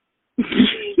Wishbone?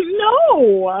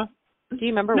 No. Do you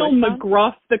remember No, Wishbone?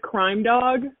 McGruff the crime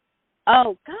dog.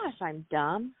 Oh, gosh, I'm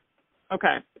dumb.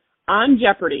 Okay. On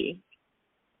Jeopardy,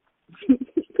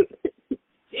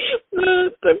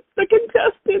 the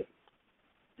contestant,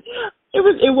 it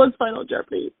was Final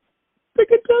Jeopardy. The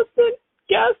contestant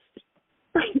guessed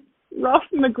Ruff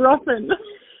McGruffin.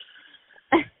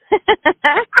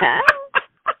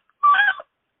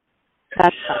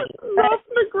 That's funny. Ruff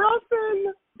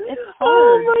McGruffin. It's hard.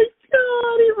 Oh my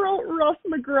God, he wrote Ruff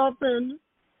McGruffin.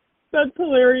 That's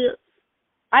hilarious.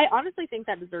 I honestly think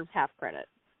that deserves half credit.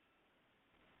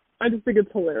 I just think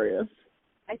it's hilarious.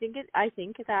 I think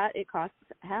that it costs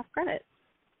half credit.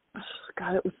 Oh,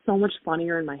 God, it was so much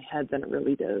funnier in my head than it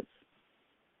really is.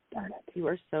 Darn it. You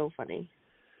are so funny.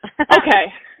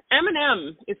 Okay.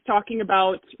 Eminem is talking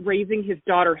about raising his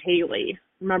daughter Haley.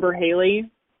 Remember Haley?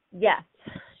 Yes.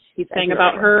 He's saying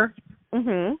about her.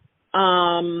 Mm-hmm.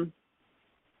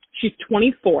 She's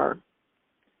 24.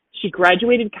 She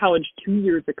graduated college 2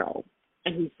 years ago,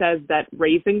 and he says that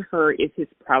raising her is his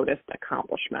proudest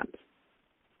accomplishment.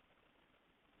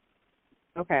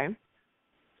 Okay.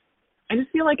 I just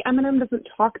feel like Eminem doesn't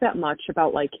talk that much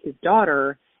about, like, his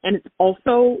daughter, and it's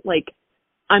also, like,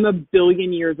 I'm a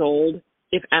billion years old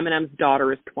if Eminem's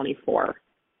daughter is 24.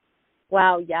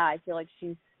 Wow, yeah, I feel like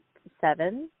she's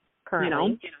 7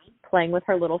 currently, playing with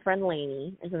her little friend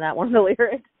Lainey. Isn't that one of the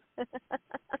lyrics?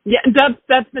 Yeah,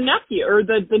 that's the nephew, or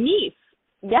the niece.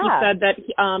 Yeah. He said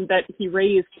that he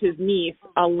raised his niece,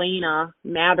 Elena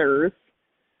Mathers,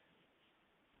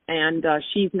 and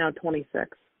she's now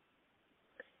 26.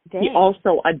 Dang. He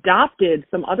also adopted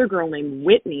some other girl named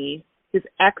Whitney, his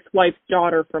ex-wife's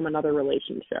daughter from another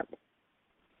relationship.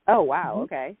 Oh, wow,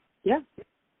 okay. Yeah.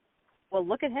 Well,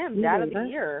 look at him, Dad of the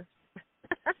Year.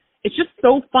 It's just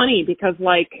so funny because,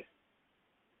 like,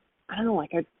 I don't know, I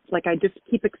just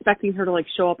keep expecting her to, like,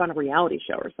 show up on a reality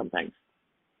show or something.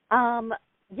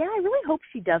 Yeah, I really hope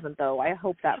she doesn't, though. I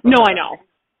hope that. No, I know.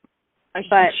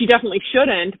 She definitely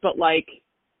shouldn't, but, like,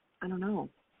 I don't know.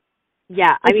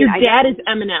 Yeah, like, I mean, your dad is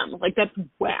Eminem. Like, that's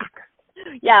whack.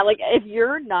 Yeah, like, if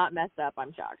you're not messed up,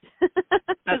 I'm shocked.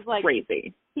 That's like,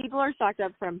 crazy. People are shocked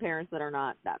up from parents that are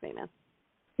not that famous.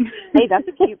 Hey, that's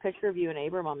a cute picture of you and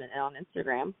Abram on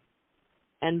Instagram.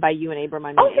 And by you and Abram,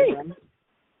 I mean Abram.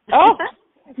 Oh,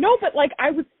 no, but, like,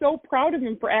 I was so proud of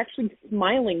him for actually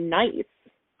smiling nice.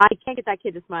 I can't get that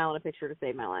kid to smile in a picture to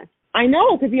save my life. I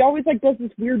know, because he always, like, does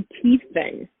this weird teeth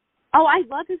thing. Oh, I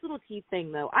love his little teeth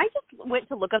thing, though. I just went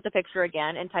to look up the picture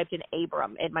again and typed in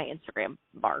Abram in my Instagram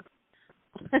bar.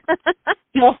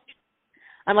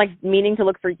 I'm, like, meaning to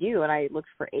look for you, and I looked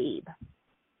for Abe.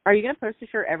 Are you going to post a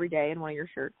shirt every day in one of your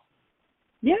shirts?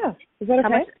 Yeah. Is that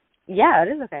okay? Yeah, it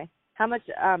is okay. How much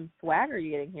swag are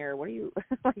you getting here? What are you,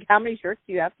 like, how many shirts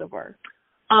do you have so far?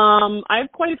 I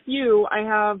have quite a few. I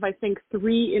have, I think,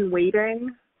 3 in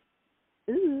waiting.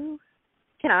 Ooh.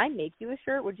 Can I make you a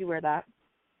shirt? Would you wear that?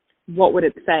 What would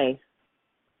it say?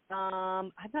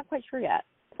 I'm not quite sure yet.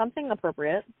 Something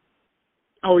appropriate.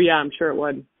 Oh, yeah, I'm sure it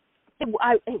would.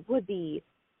 It would be.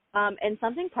 And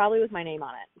something probably with my name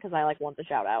on it, because I, like, want the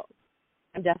shout-out.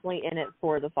 I'm definitely in it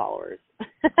for the followers.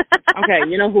 Okay,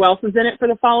 you know who else is in it for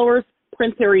the followers?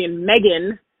 Prince Harry and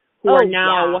Meghan, who are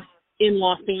now in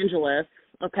Los Angeles.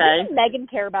 Okay. When did Meghan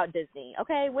care about Disney?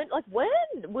 Okay, when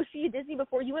was she at Disney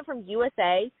before? You went from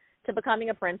USA to becoming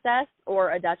a princess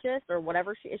or a duchess or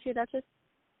whatever. Is she a duchess?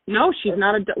 No, she's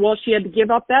not well, she had to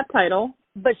give up that title.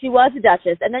 But she was a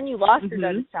duchess, and then you lost your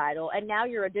duchess title, and now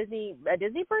you're a Disney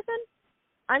person?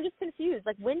 I'm just confused.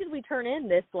 Like, when did we turn in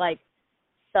this, like,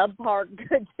 subpar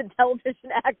good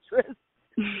television actress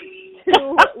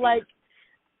to, like,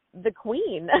 the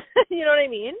queen? You know what I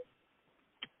mean?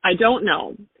 I don't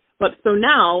know. But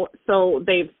so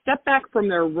they've stepped back from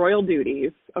their royal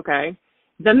duties, okay?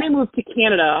 Then they moved to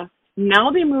Canada.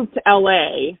 Now they moved to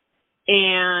LA,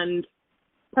 and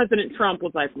President Trump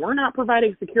was like, we're not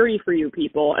providing security for you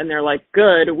people. And they're like,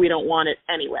 good, we don't want it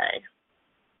anyway.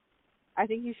 I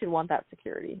think you should want that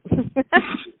security.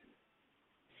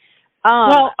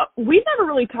 Well, we've never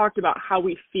really talked about how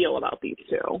we feel about these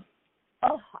two.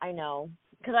 Oh, I know.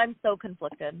 Because I'm so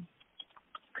conflicted.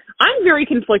 I'm very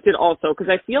conflicted also because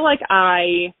I feel like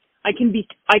I can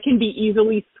be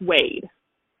easily swayed.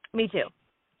 Me too.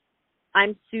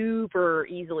 I'm super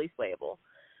easily swayable.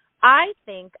 I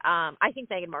think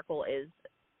Meghan Markle is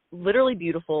literally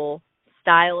beautiful,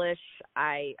 stylish.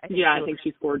 I think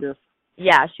she's gorgeous.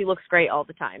 Yeah, she looks great all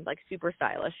the time, like super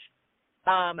stylish.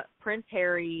 Prince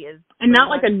Harry is, and not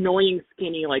like annoying,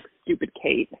 skinny, like stupid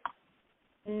Kate.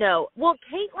 No, well,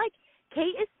 Kate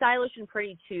is stylish and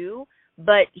pretty too,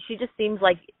 but she just seems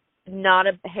like not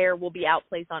a hair will be out of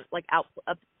place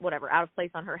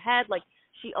on her head. Like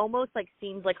she almost like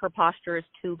seems like her posture is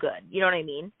too good. You know what I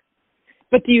mean?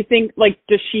 But do you think, like,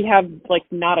 does she have, like,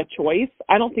 not a choice?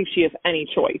 I don't think she has any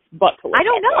choice but to look I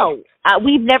don't know.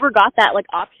 We've never got that, like,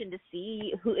 option to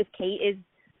see if Kate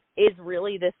is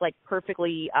really this, like,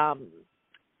 perfectly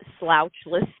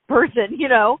slouchless person, you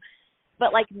know?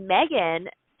 But, like, Meghan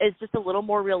is just a little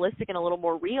more realistic and a little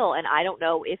more real, and I don't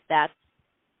know if that's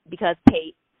because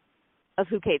of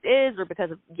who Kate is or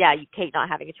because of, Kate not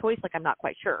having a choice. Like, I'm not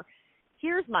quite sure.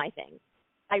 Here's my thing.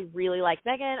 I really like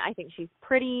Meghan. I think she's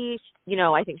pretty. You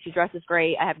know, I think she dresses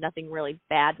great. I have nothing really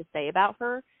bad to say about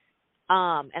her.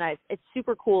 It's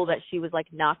super cool that she was, like,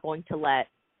 not going to let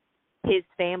his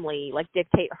family, like,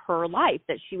 dictate her life,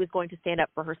 that she was going to stand up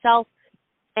for herself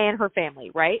and her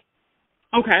family, right?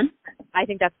 Okay. I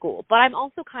think that's cool. But I'm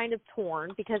also kind of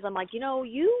torn because I'm like, you know,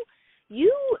 you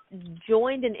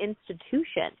joined an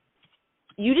institution.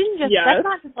 You didn't just, that's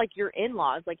not just, like, your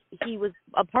in-laws. Like, he was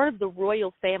a part of the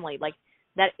royal family. Like,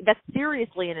 that's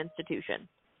seriously an institution.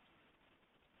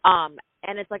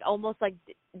 And it's like almost like,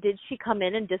 did she come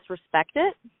in and disrespect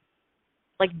it?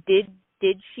 Like,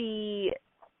 did she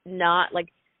not, like,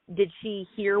 did she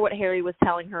hear what Harry was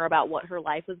telling her about what her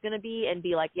life was going to be and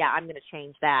be like, yeah, I'm going to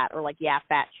change that, or like, yeah,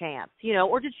 fat chance, you know,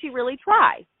 or did she really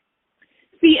try?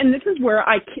 See, and this is where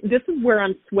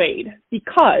I'm swayed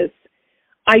because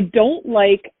I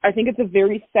think it's a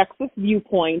very sexist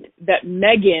viewpoint that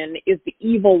Meghan is the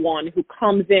evil one who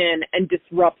comes in and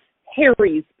disrupts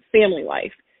Harry's family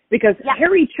life because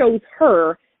Harry chose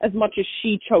her as much as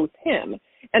she chose him.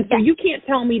 And so you can't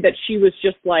tell me that she was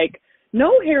just like,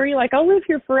 no, Harry, like, I'll live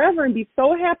here forever and be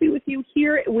so happy with you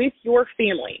here with your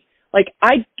family. Like,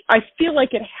 I feel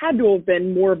like it had to have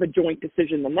been more of a joint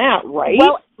decision than that, right?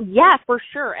 Well, yeah, for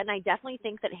sure. And I definitely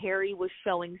think that Harry was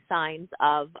showing signs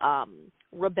of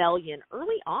rebellion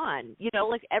early on. You know,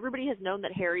 like, everybody has known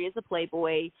that Harry is a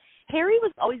playboy. Harry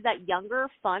was always that younger,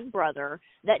 fun brother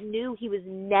that knew he was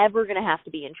never going to have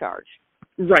to be in charge.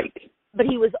 Right. But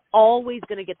he was always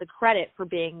going to get the credit for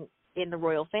being in the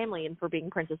royal family and for being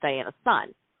Princess Diana's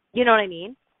son. You know what I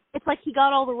mean? It's like he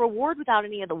got all the reward without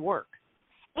any of the work.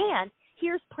 And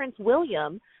here's Prince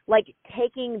William, like,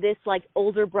 taking this, like,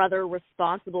 older brother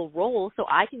responsible role so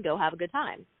I can go have a good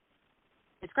time.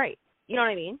 It's great. You know what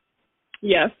I mean?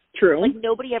 Yes, true. Like,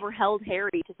 nobody ever held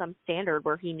Harry to some standard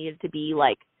where he needed to be,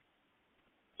 like,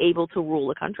 able to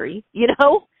rule a country, you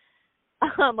know?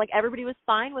 Like, everybody was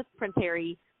fine with Prince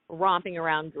Harry romping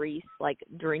around Greece, like,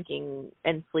 drinking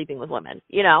and sleeping with women,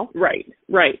 you know? Right.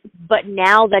 But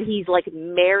now that he's, like,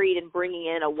 married and bringing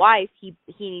in a wife, he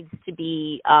needs to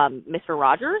be Mr.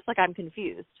 Rogers? Like, I'm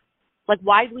confused. Like,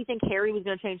 why did we think Harry was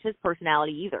going to change his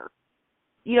personality either?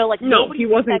 You know, like, no, he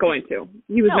wasn't going to.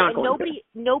 He was not going to.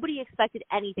 Nobody expected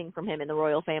anything from him in the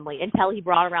royal family until he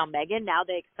brought around Meghan. Now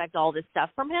they expect all this stuff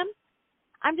from him.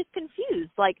 I'm just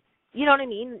confused. Like, you know what I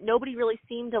mean? Nobody really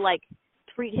seemed to, like,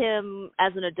 treat him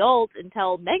as an adult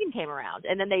until Meghan came around,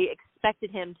 and then they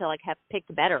expected him to, like, have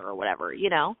picked better or whatever, you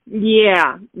know?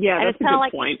 Yeah, and that's a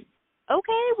good point.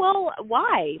 Okay, well,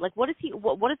 why? Like, what is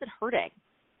it hurting?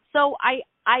 So I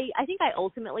think I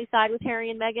ultimately side with Harry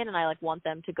and Meghan, and I like want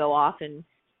them to go off and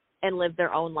live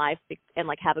their own life and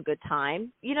like have a good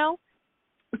time, you know?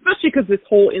 Especially because this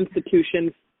whole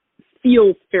institution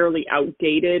feels fairly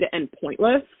outdated and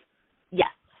pointless. Yes.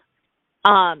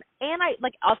 And I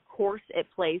like, of course, it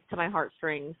plays to my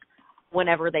heartstrings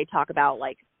whenever they talk about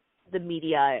like the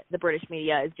media, the British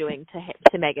media is doing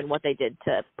to Meghan what they did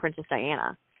to Princess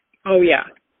Diana. Oh yeah.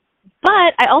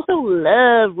 But I also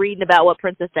love reading about what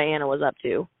Princess Diana was up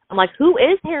to. I'm like, who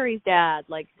is Harry's dad?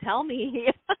 Like, tell me.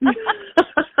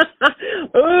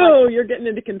 Oh, you're getting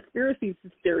into conspiracy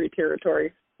theory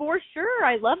territory. For sure.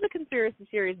 I love the conspiracy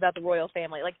theories about the royal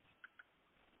family. Like,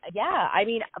 yeah, I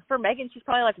mean, for Meghan, she's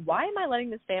probably like, why am I letting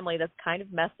this family that's kind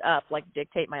of messed up, like,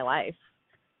 dictate my life?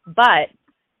 But,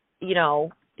 you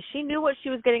know, she knew what she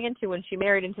was getting into when she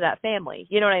married into that family.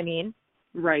 You know what I mean?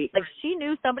 Right. Like, she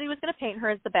knew somebody was going to paint her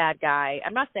as the bad guy.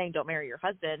 I'm not saying don't marry your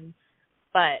husband,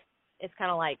 but it's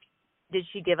kind of like, did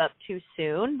she give up too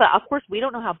soon? But, of course, we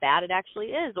don't know how bad it actually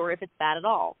is or if it's bad at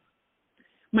all.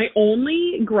 My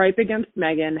only gripe against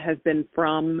Meghan has been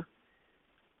from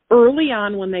early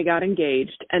on when they got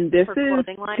engaged, and this is,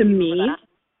 to me...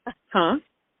 Huh?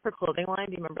 Her clothing line,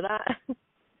 do you remember that?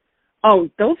 Oh,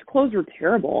 those clothes were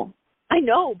terrible. I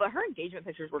know, but her engagement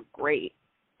pictures were great.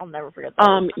 I'll never forget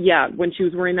that. Yeah, when she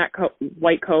was wearing that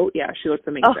white coat, yeah, she looks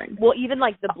amazing. Well, even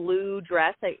like the blue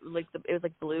dress, it was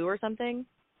like blue or something.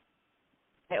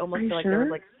 I almost feel like there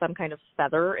was like some kind of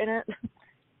feather in it.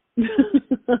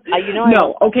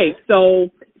 No. Okay, so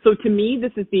to me,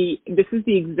 this is the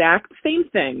exact same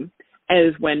thing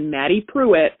as when Maddie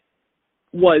Pruitt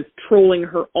was trolling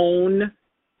her own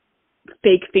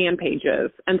fake fan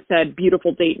pages and said,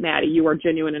 "Beautiful date, Maddie, you are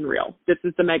genuine and real." This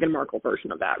is the Meghan Markle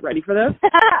version of that. Ready for this?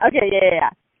 Okay, yeah.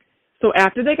 So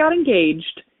after they got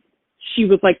engaged, she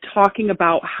was like talking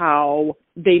about how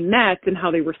they met and how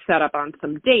they were set up on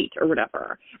some date or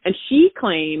whatever. And she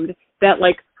claimed that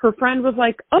like her friend was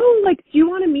like, "Oh, like, do you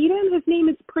want to meet him? His name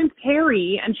is Prince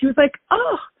Harry." And she was like,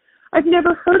 "Oh, I've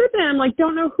never heard of him. Like,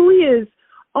 don't know who he is.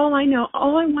 All I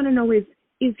want to know is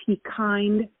he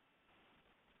kind?"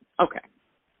 Okay.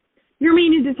 You're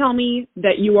meaning to tell me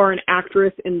that you are an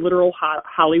actress in literal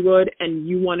Hollywood and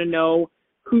you want to know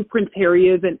who Prince Harry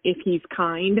is and if he's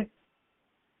kind?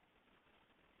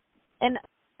 And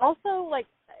also, like,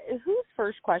 whose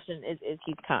first question is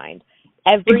he kind?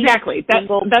 Exactly. That's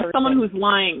someone who's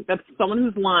lying. That's someone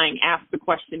who's lying asks the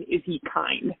question, is he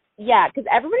kind? Yeah, because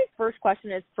everybody's first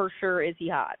question is, for sure, is he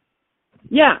hot?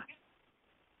 Yeah.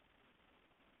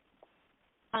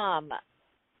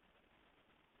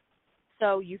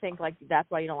 So you think, like, that's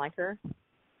why you don't like her?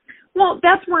 Well,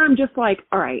 that's where I'm just like,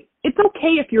 all right, it's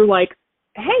okay if you're like,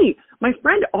 hey, my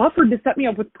friend offered to set me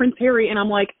up with Prince Harry, and I'm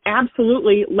like,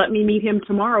 absolutely, let me meet him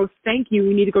tomorrow. Thank you.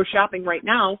 We need to go shopping right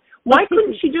now. Why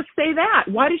couldn't she just say that?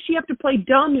 Why does she have to play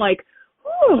dumb like,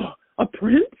 oh, a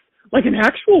prince? Like an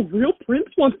actual real prince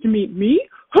wants to meet me?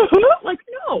 Like,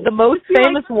 no. The most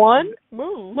famous one?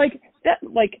 Like, that.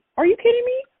 Like, are you kidding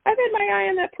me? I've had my eye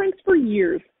on that prince for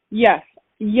years.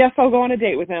 Yes, I'll go on a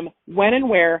date with him. When and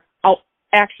where?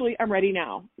 I'm ready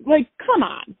now. Like, come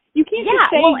on. You can't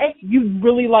just say you'd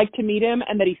really like to meet him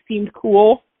and that he seemed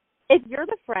cool. If you're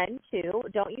the friend, too,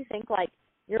 don't you think, like,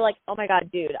 you're like, oh, my God,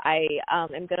 dude, I am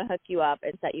going to hook you up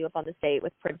and set you up on this date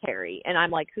with Prince Harry. And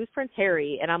I'm like, who's Prince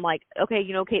Harry? And I'm like, okay,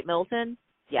 you know Kate Middleton?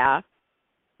 Yeah.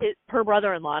 Her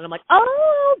brother-in-law. And I'm like,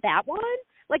 oh, that one?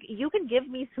 Like, you can give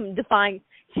me some defying.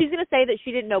 She's going to say that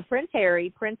she didn't know Prince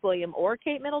Harry, Prince William, or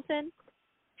Kate Middleton.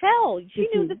 Hell, she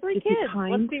knew the three kids.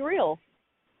 Let's be real.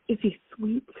 Is he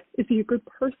sweet? Is he a good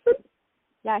person?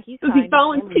 Yeah, he's Does kind. he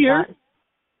volunteer?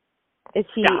 Is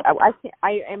he?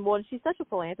 Well, she's such a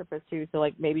philanthropist too. So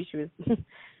like maybe she was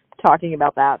talking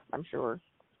about that. I'm sure.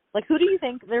 Like, who do you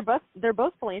think they're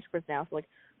both philanthropists now? So like,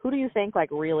 who do you think like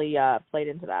really played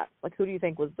into that? Like, who do you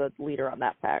think was the leader on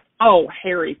that pack? Oh,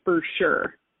 Harry for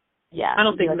sure. Yeah, I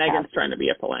don't think Meghan's trying to be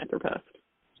a philanthropist.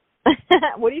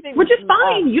 What do you think? Which is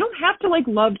fine. You don't have to like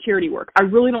love charity work. I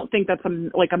really don't think that's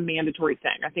a mandatory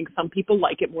thing. I think some people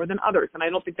like it more than others, and I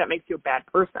don't think that makes you a bad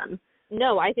person.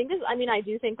 No, I think I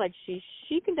do think like she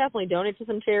can definitely donate to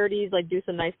some charities, like do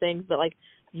some nice things, but like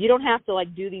you don't have to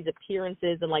like do these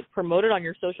appearances and like promote it on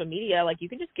your social media. Like you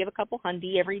can just give a couple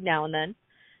hundy every now and then.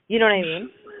 You know what I mean?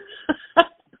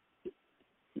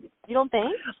 You don't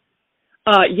think?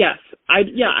 Yes. I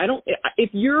don't. If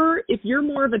you're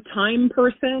more of a time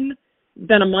person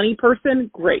than a money person,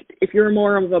 great. If you're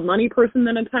more of a money person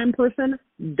than a time person,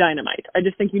 dynamite. I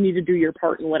just think you need to do your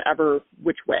part in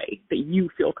which way that you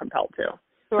feel compelled to.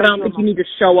 But I don't think you need to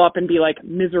show up and be like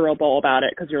miserable about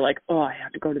it because you're like, oh, I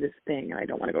have to go to this thing and I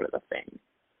don't want to go to the thing.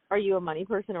 Are you a money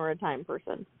person or a time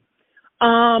person?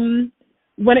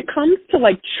 When it comes to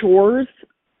like chores,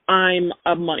 I'm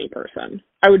a money person.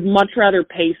 I would much rather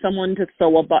pay someone to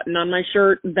sew a button on my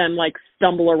shirt than like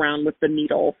stumble around with the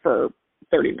needle for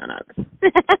 30 minutes.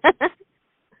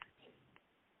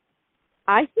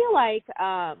 I feel like,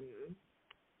 I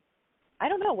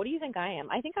don't know. What do you think I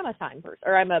am? I think I'm a time person,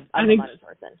 or I'm a money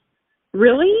person.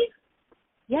 Really?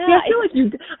 Yeah.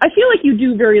 I feel like you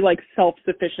do very like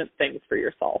self-sufficient things for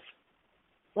yourself.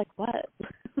 Like what?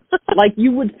 Like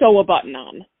you would sew a button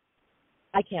on.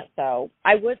 I can't sew.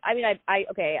 I would. I mean,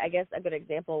 okay. I guess a good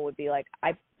example would be like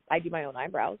I do my own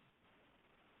eyebrows.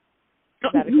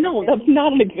 No, that's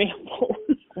not an example.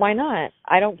 Why not?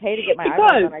 I don't pay to get my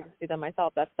eyebrows done. I just do them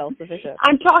myself. That's self-sufficient.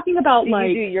 I'm talking about do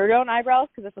you do your own eyebrows?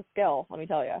 Because it's a skill, let me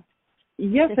tell you.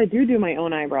 Yes, I do my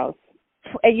own eyebrows.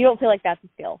 And you don't feel like that's a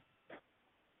skill?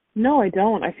 No, I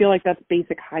don't. I feel like that's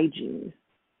basic hygiene.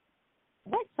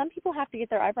 What? Some people have to get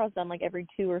their eyebrows done like every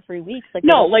 2 or 3 weeks. Like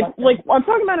I'm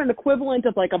talking about an equivalent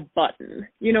of like a button.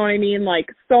 You know what I mean? Like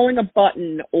sewing a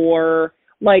button or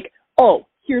like, oh,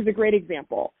 here's a great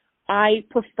example. I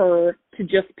prefer to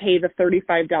just pay the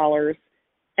 $35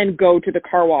 and go to the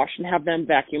car wash and have them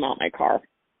vacuum out my car.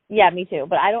 Yeah, me too.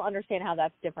 But I don't understand how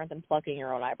that's different than plucking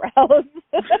your own eyebrows.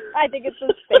 I think it's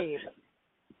the same.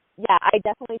 Yeah, I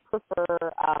definitely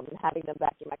prefer having them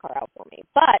vacuum my car out for me.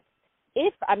 But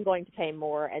if I'm going to pay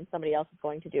more and somebody else is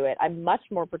going to do it, I'm much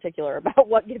more particular about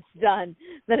what gets done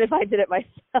than if I did it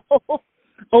myself.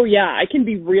 Oh, yeah. I can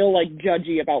be real, like,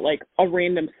 judgy about, like, a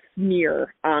random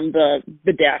smear on the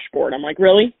dashboard. I'm like,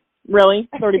 really? Really?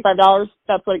 $35?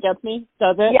 That's what it gets me?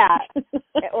 Does it? Yeah.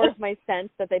 Or if my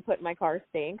scent that they put in my car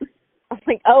stinks. I'm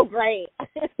like, oh, great.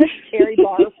 Cherry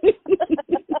barf.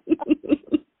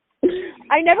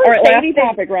 I never say last anything.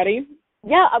 Topic, ready?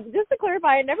 Yeah, just to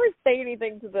clarify, I never say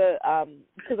anything to the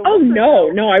Oh,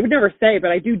 no, I would never say,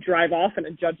 but I do drive off in a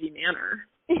judgy manner.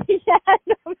 Yeah,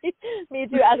 no, me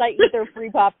too, as I eat their free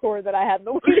popcorn that I had in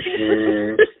the waiting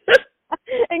room.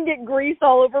 And get grease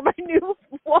all over my new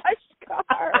washed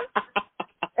car.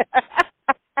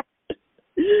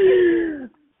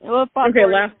 Okay,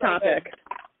 last topic.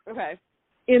 Okay.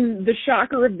 In the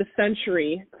shocker of the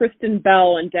century, Kristen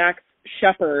Bell and Dax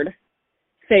Shepard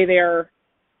say they are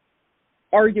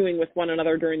arguing with one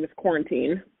another during this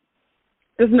quarantine.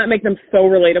 Doesn't that make them so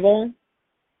relatable?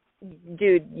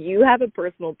 Dude, you have a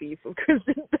personal beef with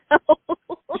Kristen Bell.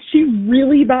 She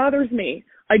really bothers me.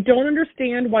 I don't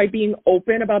understand why being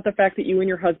open about the fact that you and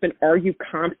your husband argue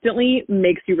constantly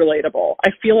makes you relatable.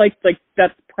 I feel like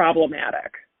that's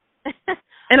problematic.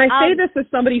 And I say this as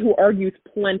somebody who argues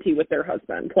plenty with their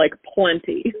husband, like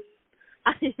plenty.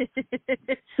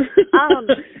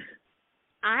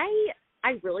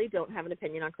 I really don't have an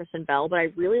opinion on Kristen Bell, but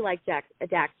I really like Dax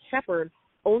Shepard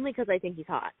only because I think he's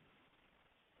hot.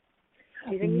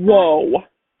 Do you think he's hot?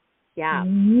 Yeah.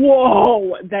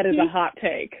 Whoa, that is a hot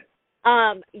take.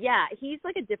 Yeah, he's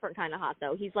like a different kind of hot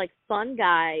though. He's like fun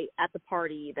guy at the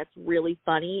party that's really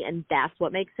funny, and that's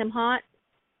what makes him hot.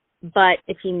 But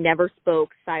if he never spoke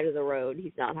side of the road,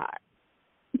 he's not hot.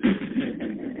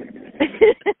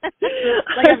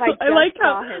 I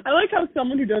like how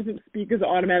someone who doesn't speak is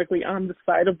automatically on the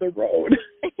side of the road.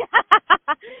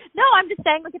 No, I'm just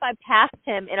saying, like, if I passed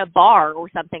him in a bar or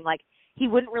something, like, he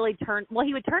wouldn't really turn. Well,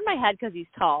 he would turn my head because he's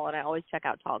tall, and I always check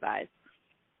out tall guys.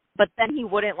 But then he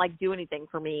wouldn't like do anything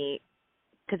for me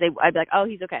because I'd be like, oh,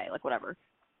 he's okay, like whatever.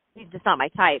 He's just not my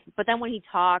type. But then when he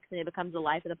talks and it becomes the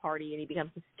life of the party and he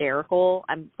becomes hysterical,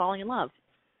 I'm falling in love.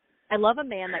 I love a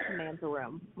man that commands the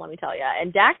room, let me tell you.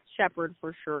 And Dax Shepard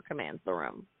for sure commands the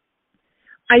room.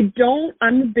 I'm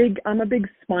a big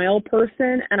smile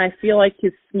person, and I feel like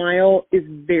his smile is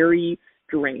very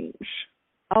strange.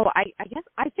 Oh, I guess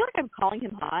I feel like I'm calling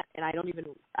him hot, and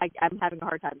I'm having a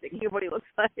hard time thinking of what he looks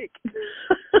like.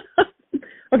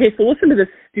 Okay, so listen to this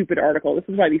stupid article. This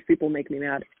is why these people make me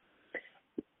mad.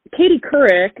 Katie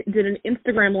Couric did an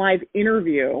Instagram Live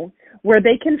interview where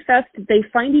they confessed they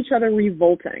find each other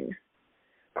revolting.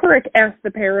 Couric asked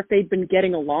the pair if they'd been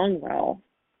getting along well.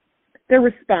 Their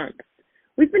response: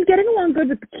 "We've been getting along good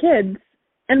with the kids,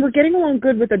 and we're getting along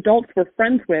good with adults we're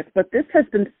friends with, but this has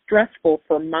been stressful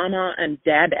for Mama and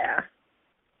Dada."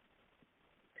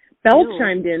 Bell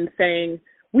chimed in saying,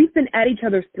 "We've been at each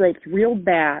other's throats real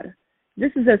bad.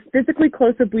 This is as physically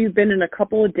close as we've been in a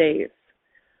couple of days.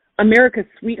 America's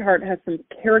sweetheart has some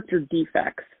character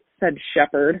defects," said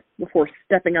Shepard, before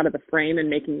stepping out of the frame and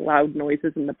making loud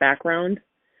noises in the background.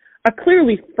 A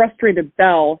clearly frustrated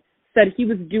Bell said he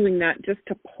was doing that just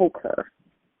to poke her.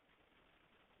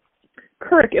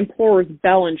 Couric implores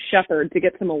Bell and Shepard to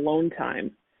get some alone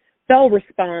time. Bell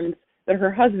responds that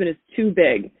her husband is too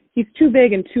big. He's too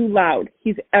big and too loud.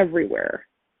 He's everywhere.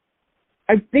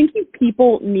 I think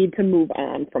people need to move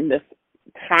on from this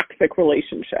toxic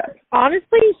relationship.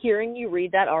 Honestly, hearing you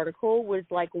read that article was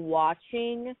like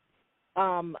watching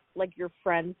like your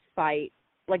friends fight,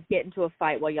 like get into a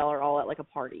fight while y'all are all at like a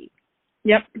party.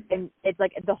 Yep. And it's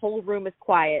like the whole room is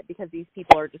quiet because these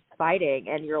people are just fighting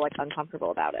and you're like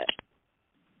uncomfortable about it.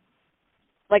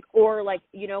 Like, or like,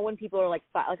 you know, when people are like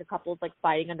like a couple's like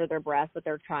fighting under their breath, but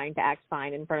they're trying to act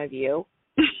fine in front of you.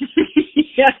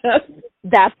 Yes.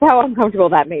 That's how uncomfortable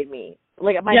that made me.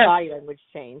 Like my yes. body language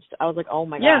changed. I was like, oh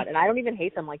my God. And I don't even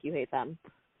hate them like you hate them.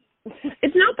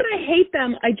 It's not that I hate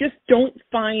them. I just don't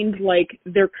find like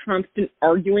their constant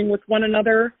arguing with one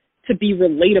another to be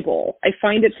relatable. I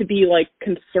find it to be like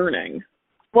concerning.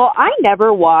 Well, I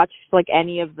never watched like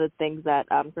any of the things that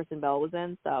Kristen Bell was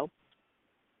in, so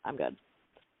I'm good.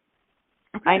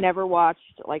 Okay. I never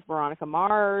watched like Veronica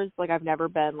Mars. Like I've never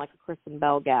been like a Kristen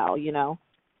Bell gal, you know?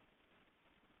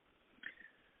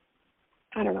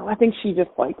 I don't know. I think she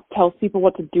just like tells people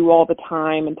what to do all the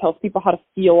time and tells people how to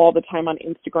feel all the time on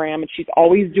Instagram, and she's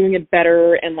always doing it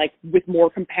better and like with more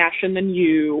compassion than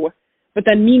you. But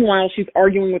then meanwhile, she's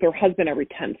arguing with her husband every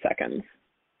 10 seconds.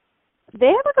 They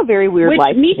have like a very weird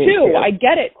life. Me too. I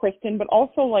get it, Kristen, but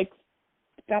also like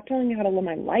stop telling me how to live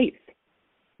my life.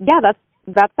 Yeah,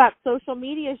 that's that social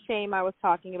media shame I was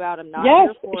talking about. I'm not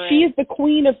here for it. She is the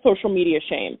queen of social media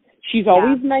shame. She's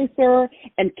always nicer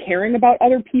and caring about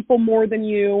other people more than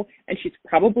you, and she's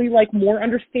probably like more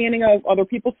understanding of other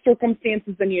people's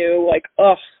circumstances than you. Like,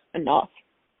 ugh, enough.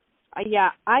 Yeah,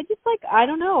 I just like, I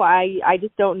don't know. I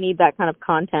just don't need that kind of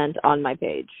content on my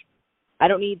page. I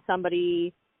don't need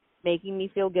somebody making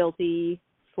me feel guilty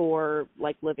for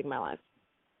like living my life.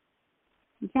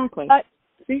 Exactly. But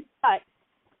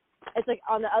it's like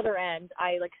on the other end,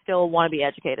 I like still want to be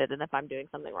educated, and if I'm doing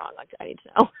something wrong, like I need to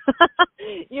know.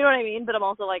 You know what I mean? But I'm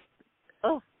also like,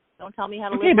 oh, don't tell me how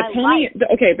to live my life.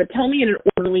 But tell me in an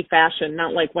orderly fashion,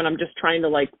 not like when I'm just trying to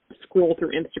like scroll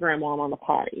through Instagram while I'm on the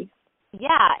potty.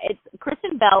 Yeah, it's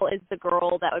Kristen Bell is the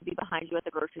girl that would be behind you at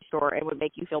the grocery store and would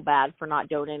make you feel bad for not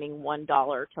donating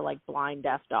 $1 to like blind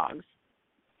deaf dogs.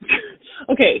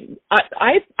 Okay,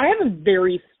 I have a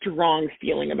very strong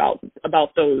feeling about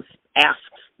those asks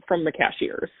from the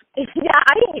cashiers. Yeah,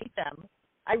 I hate them.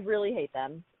 I really hate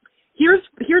them.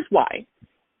 Here's why.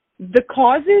 The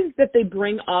causes that they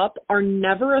bring up are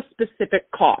never a specific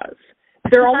cause.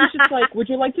 They're always just like, would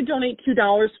you like to donate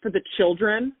 $2 for the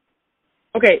children?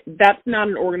 Okay, that's not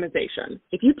an organization.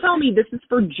 If you tell me this is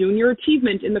for junior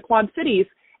achievement in the Quad Cities,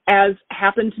 as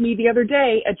happened to me the other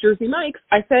day at Jersey Mike's,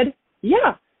 I said,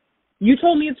 yeah. You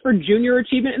told me it's for junior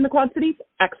achievement in the Quad Cities?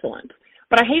 Excellent.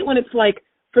 But I hate when it's like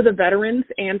for the veterans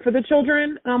and for the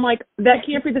children. And I'm like, that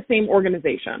can't be the same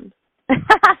organization.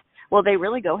 Well, they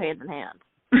really go hand in hand.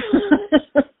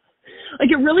 Like,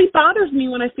 it really bothers me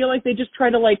when I feel like they just try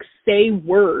to, like, say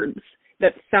words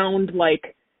that sound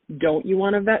like, don't you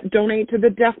want to donate to the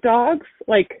deaf dogs?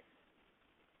 Like,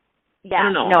 yeah, I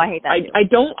don't know. No, I hate that. I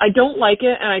don't like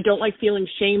it, and I don't like feeling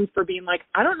shamed for being like,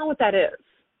 I don't know what that is.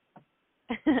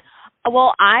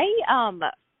 Well,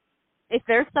 if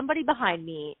there's somebody behind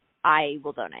me, I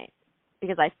will donate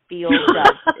because I feel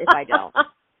judged if I don't.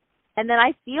 And then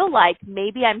I feel like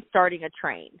maybe I'm starting a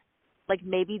train. Like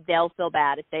maybe they'll feel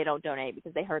bad if they don't donate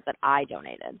because they heard that I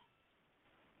donated.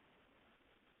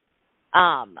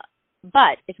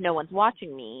 But if no one's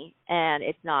watching me and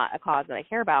it's not a cause that I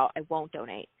care about, I won't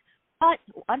donate. But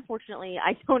unfortunately,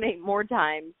 I donate more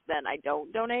times than I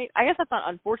don't donate. I guess that's not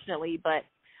unfortunately, but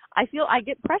I feel I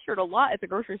get pressured a lot at the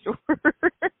grocery store.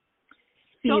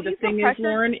 See, the thing is,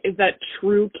 Lauren, is that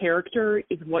true character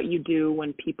is what you do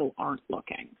when people aren't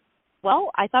looking.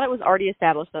 Well, I thought it was already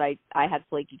established that I had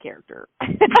flaky character.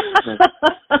 Like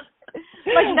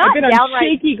not I've been on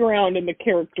downright shaky ground in the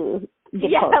character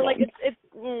department. Yeah, like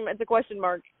it's a question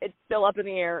mark. It's still up in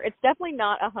the air. It's definitely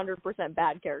not 100%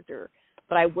 bad character,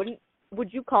 but I wouldn't.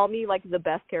 Would you call me like the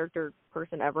best character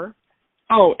person ever?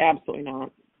 Oh, absolutely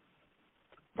not.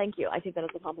 Thank you. I take that as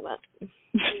a compliment.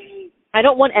 I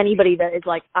don't want anybody that is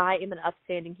like, I am an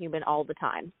upstanding human all the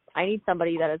time. I need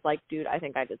somebody that is like, dude, I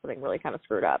think I did something really kind of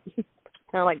screwed up. And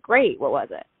I'm like, great, what was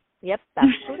it? Yep, that's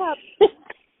screwed up.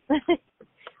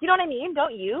 You know what I mean?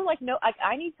 Don't you? Like, no,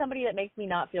 I need somebody that makes me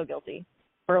not feel guilty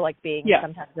for like being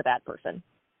sometimes a bad person.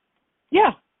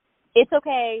 Yeah. It's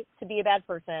okay to be a bad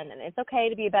person, and it's okay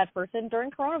to be a bad person during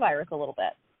coronavirus a little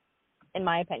bit, in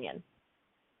my opinion.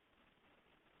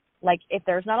 Like, if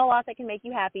there's not a lot that can make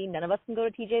you happy, none of us can go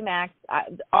to TJ Maxx.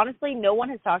 Honestly, no one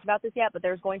has talked about this yet, but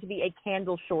there's going to be a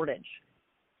candle shortage.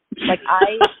 Like,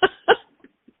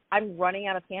 I'm running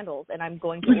out of candles, and I'm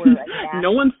going to order a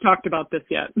No one's talked about this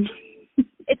yet.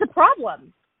 It's a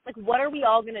problem. Like, what are we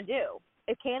all going to do?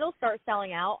 If candles start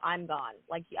selling out, I'm gone.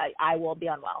 Like, I will be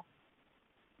unwell.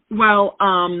 Well,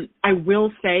 I will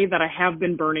say that I have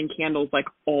been burning candles, like,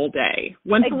 all day.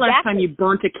 When's the last time you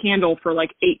burnt a candle for,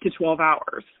 like, 8 to 12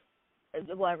 hours?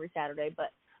 Well, every Saturday,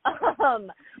 but...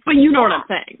 but you know what I'm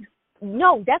saying.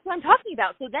 No, that's what I'm talking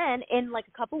about. So then, in, like,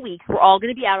 a couple weeks, we're all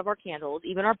going to be out of our candles,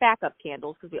 even our backup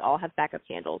candles, because we all have backup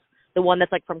candles. The one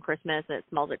that's, like, from Christmas, and it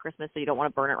smells like Christmas, so you don't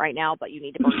want to burn it right now, but you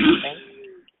need to burn something.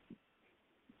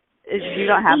 Do you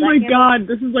not have that? Oh my God,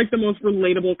 this is like the most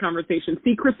relatable conversation.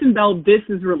 See, Kristen Bell, this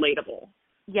is relatable.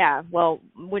 Yeah, well,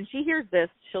 when she hears this,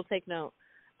 she'll take note.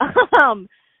 So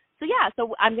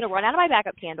I'm going to run out of my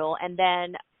backup candle, and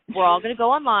then we're all going to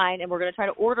go online, and we're going to try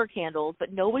to order candles,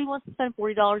 but nobody wants to spend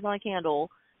 $40 on a candle,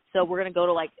 so we're going to go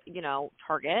to, like, you know,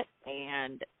 Target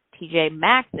and TJ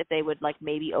Maxx if they would, like,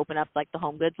 maybe open up, like, the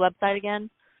Home Goods website again.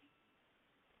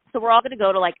 So we're all going to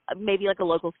go to, like, maybe, like, a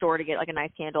local store to get, like, a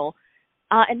nice candle.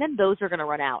 And then those are going to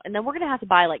run out. And then we're going to have to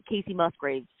buy, like, Casey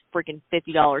Musgrave's freaking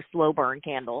 $50 slow burn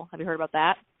candle. Have you heard about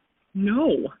that?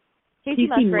 No. Casey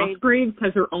Musgraves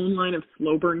has her own line of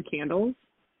slow burn candles?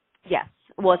 Yes.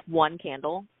 Well, it's one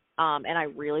candle, and I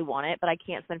really want it, but I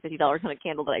can't spend $50 on a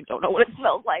candle that I don't know what it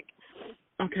smells like.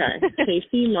 Okay.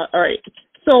 All right.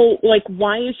 So, like,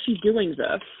 why is she doing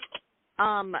this?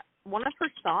 One of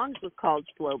her songs was called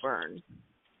Slow Burn.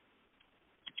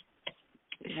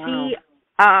 Wow. She...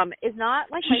 is not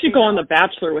like she should go on The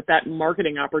Bachelor with that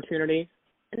marketing opportunity.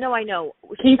 No, I know.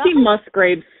 Casey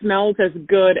Musgrave smells as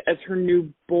good as her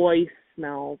new Boy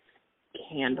Smells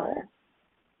candle.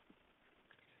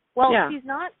 Well, she's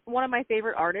not one of my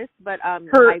favorite artists, but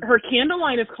her candle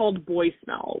line is called Boy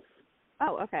Smells.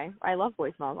 Oh, okay. I love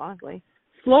Boy Smells, honestly.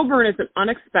 Slow Burn is an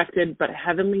unexpected but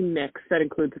heavenly mix that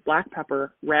includes black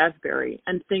pepper, raspberry,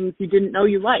 and things you didn't know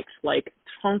you liked, like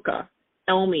tonka,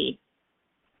 elmi,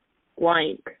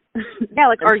 blank. Yeah,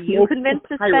 like, are you convinced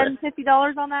to spend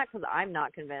 $50 on that? Because I'm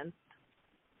not convinced.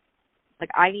 Like,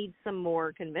 I need some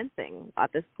more convincing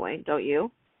at this point, don't you?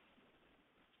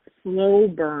 Slow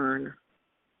burn.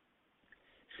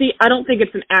 See, I don't think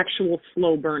it's an actual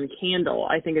slow burn candle.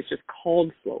 I think it's just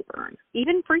called slow burn.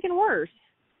 Even freaking worse.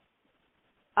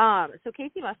 So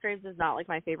Casey Musgraves is not, like,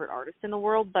 my favorite artist in the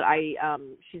world, but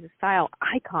she's a style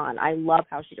icon. I love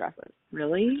how she dresses.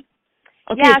 Really?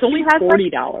 Okay, yeah, it's only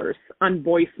 $40 on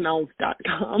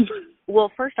boysmells.com.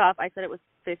 Well, first off, I said it was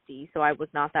 $50, so I was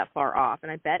not that far off,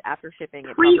 and I bet after shipping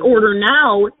it... Pre-order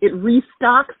now. It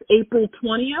restocks April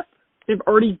 20th. They've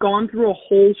already gone through a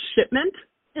whole shipment.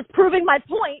 Just proving my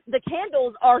point, the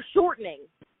candles are shortening.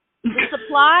 The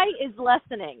supply is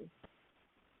lessening.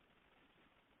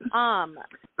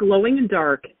 Glowing in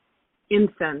dark,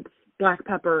 incense, black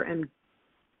pepper, and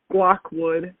guac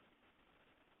wood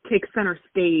take center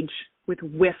stage with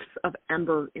whiffs of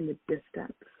ember in the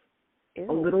distance. Ew.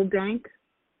 A little dank,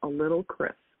 a little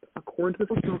crisp. Accords with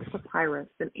smoked papyrus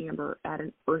and amber add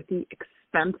an earthy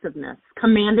expensiveness,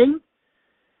 commanding,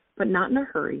 but not in a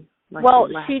hurry. Like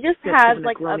she just has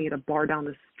like a at a bar down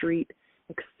the street,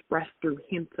 expressed through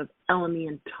hints of elemi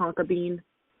and tonka bean.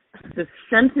 The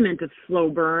sentiment of slow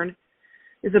burn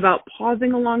is about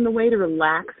pausing along the way to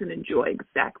relax and enjoy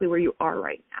exactly where you are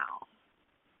right now.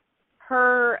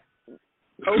 Her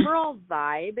overall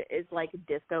vibe is like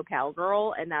disco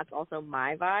cowgirl, and that's also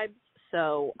my vibe.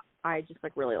 So I just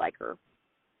like really like her.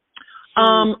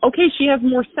 Okay, she has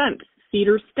more scents.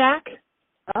 Cedar stack.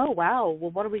 Oh wow.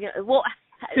 Well, what are we gonna? Well,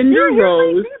 Cinder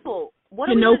Rose,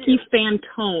 Hinoki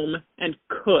Fantôme, and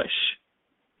Kush.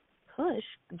 Kush?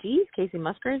 Geez, Casey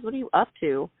Musgraves, what are you up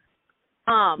to?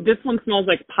 This one smells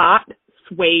like pot,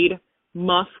 suede,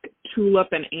 musk, tulip,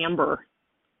 and amber.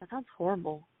 That sounds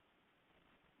horrible.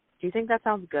 Do you think that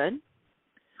sounds good?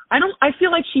 I feel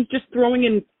like she's just throwing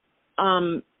in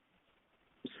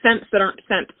scents that aren't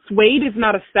scents. Suede is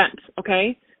not a scent,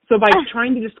 okay? So by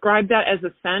trying to describe that as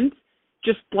a scent,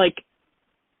 just like...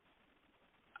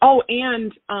 Oh,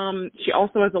 and she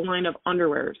also has a line of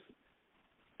underwears.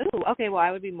 Ooh, okay, well,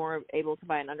 I would be more able to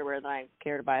buy an underwear than I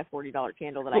care to buy a $40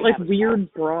 candle that but I like have.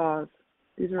 Weird bras.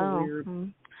 These are weird.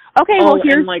 Okay, well,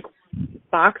 here's... and like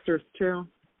boxers, too.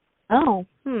 Oh,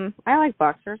 I like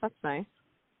boxers. That's nice.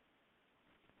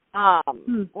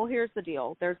 Well, here's the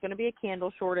deal. There's going to be a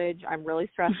candle shortage. I'm really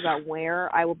stressed about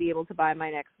where I will be able to buy my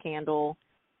next candle.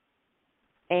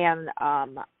 And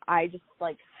I just,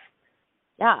 like...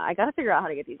 Yeah, I got to figure out how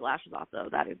to get these lashes off, though.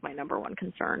 That is my number one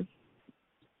concern.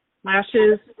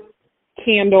 Lashes,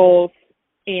 candles,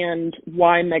 and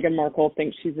why Meghan Markle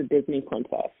thinks she's a Disney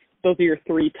princess. Those are your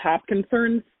three top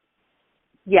concerns?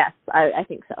 Yes, I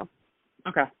think so.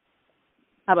 Okay.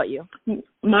 How about you?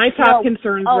 My top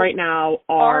concerns right now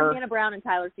are Hannah Brown and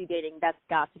Tyler C dating. That's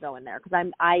got to go in there because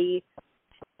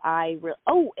I really.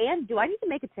 Oh, and do I need to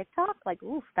make a TikTok? Like,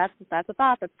 oof, that's a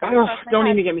thought. Don't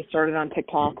even get me started on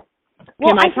TikTok.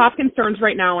 Well, my top concerns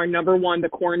right now are, number one, the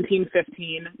quarantine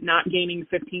 15, not gaining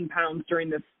 15 pounds during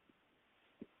this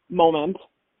moment.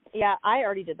 Yeah, I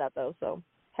already did that though, so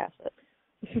pass it.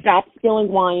 Stop spilling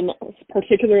wine,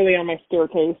 particularly on my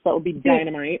staircase. That would be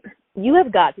dynamite. You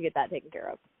have got to get that taken care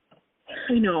of.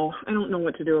 I know. I don't know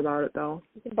what to do about it though.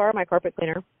 You can borrow my carpet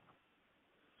cleaner.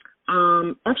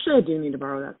 Actually, I do need to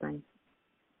borrow that thing.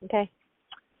 Okay.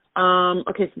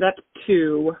 Okay, so that's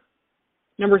 2.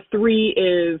 Number 3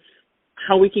 is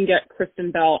how we can get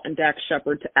Kristen Bell and Dax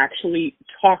Shepard to actually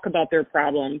talk about their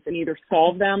problems and either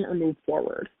solve them or move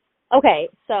forward. Okay,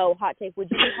 so hot take, would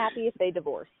you be happy if they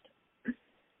divorced?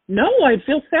 No, I'd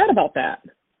feel sad about that.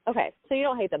 Okay, so you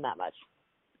don't hate them that much?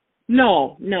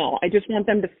 No, I just want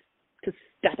them to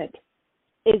step it.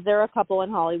 Is there a couple in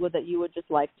Hollywood that you would just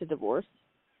like to divorce?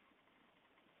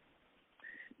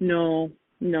 No.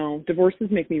 Divorces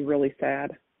make me really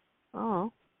sad.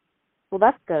 Oh. Well,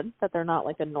 that's good that they're not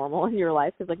like a normal in your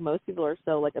life because like most people are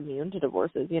so like immune to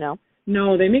divorces, you know?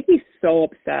 No, they make me so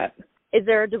upset. Is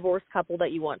there a divorced couple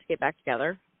that you want to get back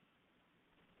together?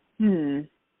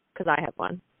 Because I have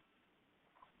one.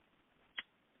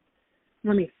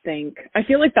 Let me think. I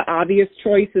feel like the obvious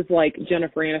choice is like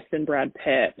Jennifer Aniston, Brad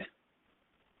Pitt.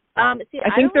 I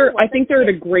think they're at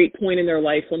a great point in their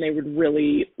life when they would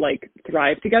really like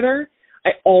thrive together.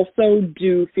 I also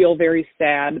do feel very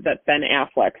sad that Ben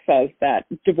Affleck says that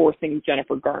divorcing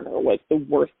Jennifer Garner was the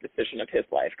worst decision of his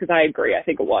life, because I agree. I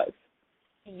think it was.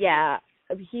 Yeah,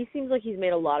 he seems like he's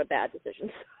made a lot of bad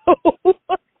decisions.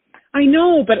 I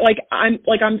know, but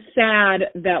I'm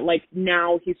sad that like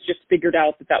now he's just figured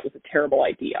out that was a terrible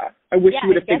idea. I wish he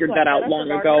would have figured that out long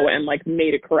ago and like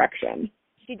made a correction.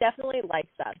 She definitely likes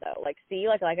that though. Like, see,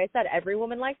 like I said, every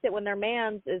woman likes it when their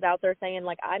man is out there saying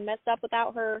like, I messed up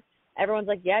without her. Everyone's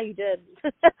like, yeah, you did.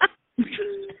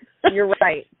 You're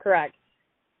right. Correct.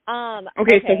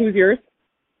 Okay, so who's yours?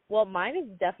 Well, mine is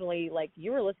definitely like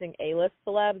you were listing A-list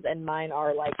celebs, and mine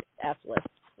are like F-list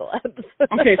celebs.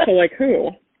 Okay, so like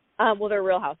who? Well, they're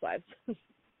Real Housewives.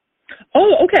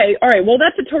 Oh, okay. All right. Well,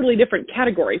 that's a totally different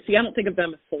category. See, I don't think of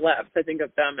them as celebs. I think of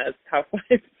them as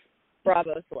housewives.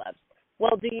 Bravo celebs.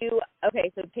 Well,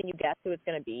 so can you guess who it's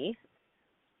going to be?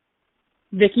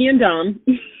 Vicky and Dom.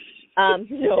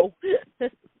 No.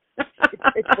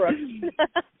 it's Brooke. Just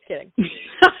kidding.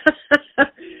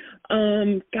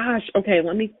 Gosh, okay,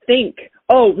 let me think.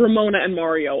 Oh, Ramona and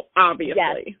Mario, obviously.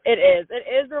 Yes, it is. It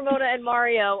is Ramona and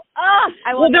Mario.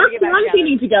 They're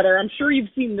quarantining together. I'm sure you've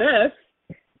seen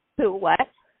this. Who, what?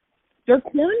 They're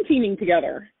quarantining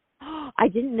together. I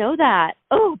didn't know that.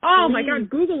 Oh my God,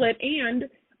 Google it. And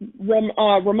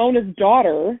Ramona's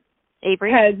daughter,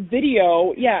 Avery, has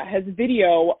video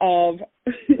of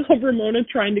Ramona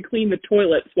trying to clean the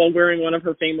toilets while wearing one of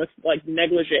her famous like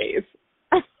negligees.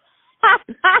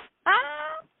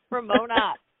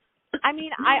 Ramona. I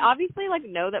mean, I obviously like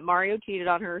know that Mario cheated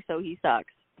on her, so he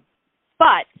sucks.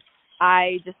 But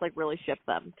I just like really ship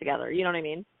them together. You know what I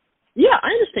mean? Yeah, I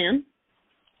understand.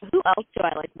 Who else do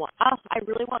I like want? Oh, I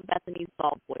really want Bethany's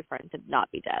bald boyfriend to not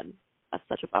be dead. That's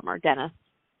such a bummer. Dennis.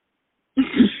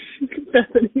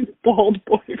 Bethany's bald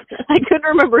boyfriend. I couldn't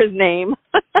remember his name.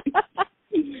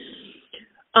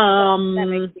 That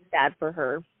makes me sad for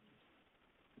her.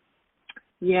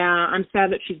 Yeah, I'm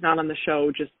sad that she's not on the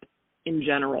show just in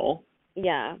general.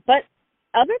 Yeah, but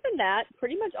other than that,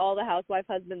 pretty much all the housewife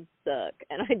husbands suck,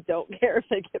 and I don't care if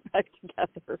they get back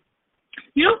together.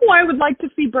 You know who I would like to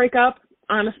see break up,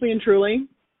 honestly and truly?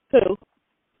 Who?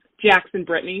 Jax and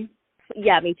Brittany.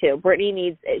 Yeah, me too.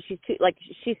 Brittany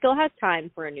she still has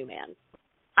time for a new man.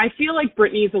 I feel like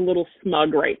Brittany's a little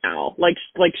smug right now. Like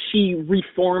she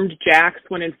reformed Jax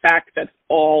when in fact that's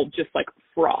all just like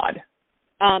fraud.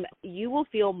 You will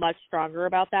feel much stronger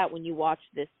about that when you watch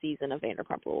this season of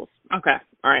Vanderpump Rules. Okay.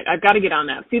 All right. I've got to get on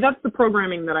that. See, that's the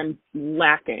programming that I'm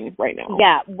lacking right now.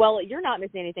 Yeah. Well, you're not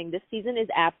missing anything. This season is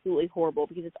absolutely horrible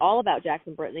because it's all about Jax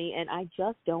and Brittany, and I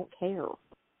just don't care.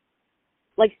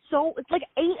 It's like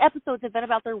 8 episodes have been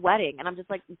about their wedding, and I'm just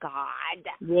like, God.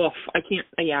 Woof. I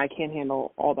can't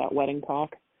handle all that wedding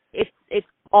talk. It's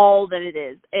all that it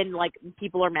is. And, like,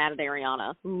 people are mad at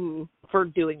Ariana for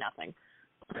doing nothing.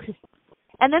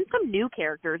 And then some new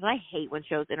characters, and I hate when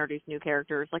shows introduce new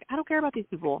characters. Like, I don't care about these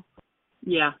people.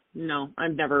 Yeah, no,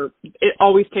 it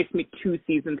always takes me 2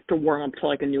 seasons to warm up to,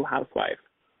 like, a new housewife.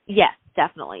 Yes,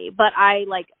 definitely. But I,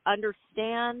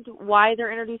 understand why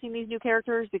they're introducing these new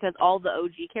characters because all the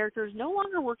OG characters no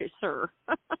longer work at SUR.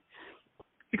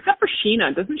 Except for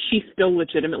Sheena. Doesn't she still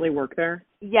legitimately work there?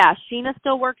 Yeah, Sheena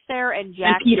still works there, and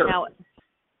Jack and Peter.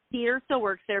 Peter still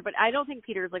works there, but I don't think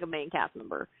Peter's like a main cast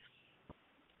member.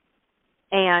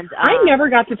 And I never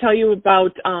got to tell you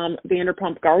about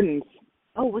Vanderpump Gardens.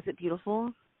 Oh, was it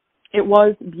beautiful? It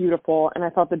was beautiful, and I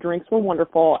thought the drinks were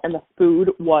wonderful, and the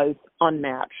food was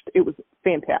unmatched. It was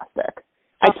fantastic.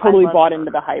 I totally bought into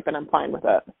the hype, and I'm fine with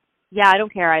it. Yeah, I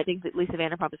don't care. I think that Lisa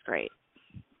Vanderpump is great.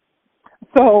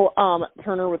 So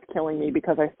Turner was killing me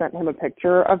because I sent him a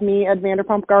picture of me at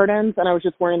Vanderpump Gardens, and I was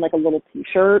just wearing like a little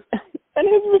T-shirt, and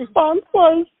his response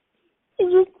was,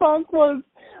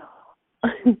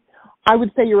 I would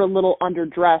say you're a little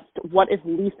underdressed. What if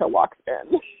Lisa walks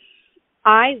in?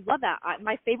 I love that.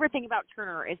 My favorite thing about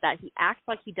Turner is that he acts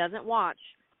like he doesn't watch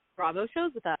Bravo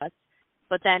shows with us,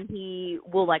 but then he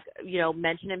will, like, you know,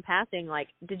 mention in passing, like,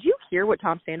 did you hear what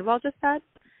Tom Sandoval just said?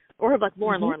 Or like,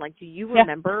 Lauren, like, do you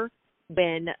remember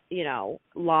when, you know,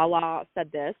 Lala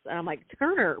said this? And I'm like,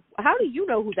 Turner, how do you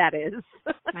know who that is?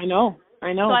 I know. So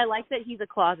I like that he's a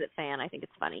closet fan. I think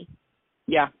it's funny.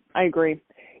 Yeah, I agree.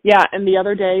 Yeah, and the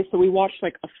other day, so we watched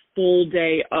like a full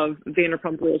day of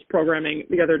Vanderpump Rules programming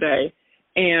the other day,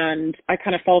 and I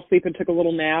kind of fell asleep and took a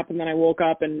little nap, and then I woke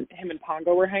up and him and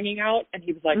Pongo were hanging out, and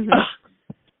he was like,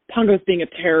 Pongo's being a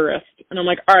terrorist. And I'm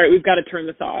like, all right, we've got to turn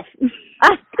this off.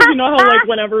 You know how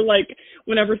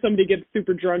whenever somebody gets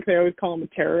super drunk, they always call him a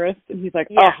terrorist? And he's like,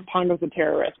 Pongo's a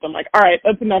terrorist. I'm like, all right,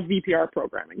 that's enough VPR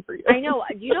programming for you. I know.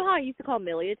 Do you know how I used to call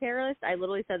Millie a terrorist? I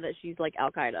literally said that she's like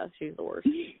Al-Qaeda. She's the worst.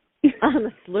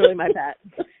 That's literally my pet.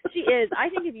 She is. I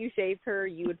think if you shaved her,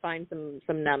 you would find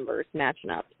some numbers matching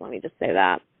up. Let me just say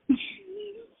that.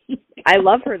 I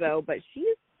love her, though, but she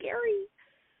is scary.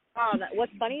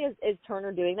 What's funny is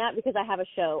Turner doing that because I have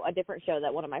a different show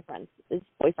that one of my friends, his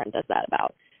boyfriend, does that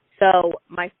about. So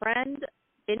my friend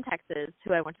in Texas,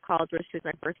 who I went to college with, she was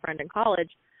my first friend in college,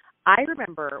 I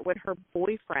remember when her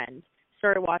boyfriend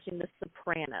started watching The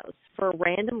Sopranos. For a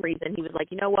random reason, he was like,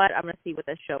 you know what, I'm going to see what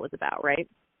this show is about, right?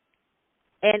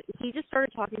 And he just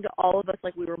started talking to all of us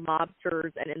like we were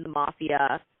mobsters and in the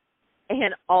mafia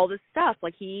and all this stuff.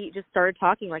 Like, he just started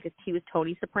talking like he was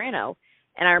Tony Soprano.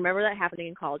 And I remember that happening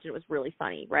in college, and it was really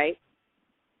funny, right?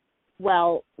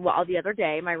 Well, the other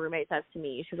day, my roommate says to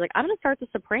me, she was like, I'm going to start The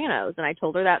Sopranos. And I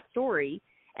told her that story,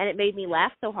 and it made me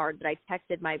laugh so hard that I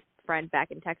texted my friend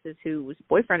back in Texas whose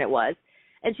boyfriend it was.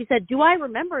 And she said, do I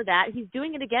remember that? He's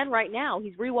doing it again right now.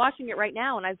 He's rewatching it right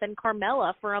now, and I've been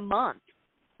Carmela for a month.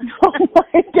 Oh,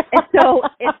 my God. And so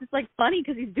it's just, like, funny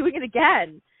because he's doing it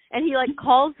again. And he, like,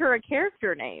 calls her a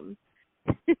character name.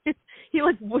 She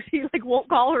won't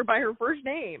call her by her first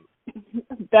name.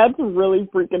 That's really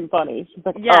freaking funny. She's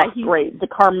like, great, the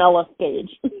Carmela stage.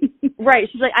 Right.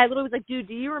 She's like, I literally was like, dude,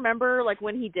 do you remember like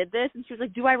when he did this? And she was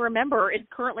like, do I remember? It's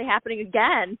currently happening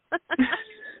again.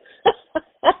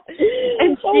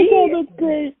 And that's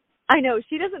great. I know,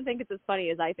 she doesn't think it's as funny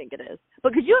as I think it is.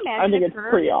 But could you imagine? I think it's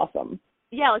pretty awesome.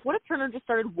 Yeah, like what if Turner just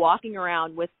started walking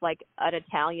around with like an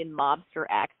Italian mobster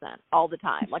accent all the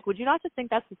time? Like, would you not just think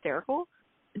that's hysterical?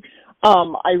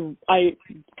 I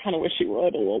kind of wish he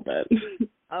would a little bit.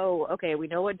 Oh, okay. We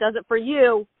know what does it for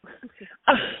you.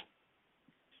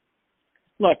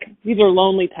 Look, these are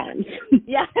lonely times.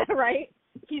 Yeah, right?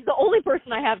 He's the only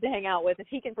person I have to hang out with. If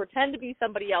he can pretend to be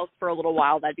somebody else for a little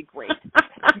while, that'd be great.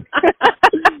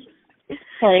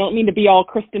 Sorry, I don't mean to be all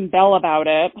Kristen Bell about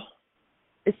it.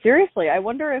 Seriously, I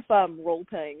wonder if role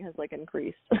playing has like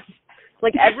increased.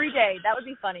 Like every day, that would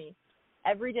be funny.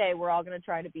 Every day we're all going to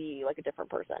try to be like a different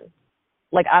person.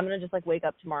 Like I'm going to just like wake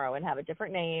up tomorrow and have a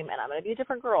different name and I'm going to be a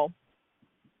different girl.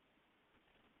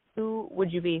 Who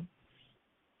would you be?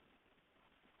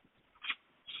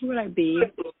 Who would I be?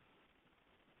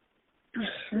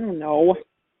 I don't know.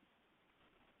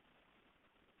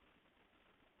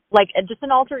 Like just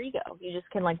an alter ego. You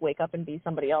just can like wake up and be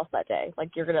somebody else that day. Like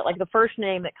you're going to like the first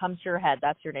name that comes to your head,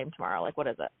 that's your name tomorrow. Like what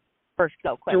is it? First,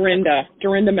 go quick.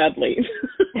 Dorinda Medley.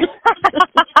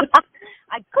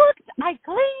 I cooked, I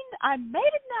cleaned, I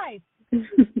made it nice.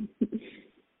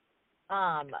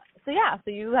 So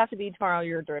you have to be tomorrow.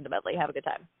 You're Dorinda Medley. Have a good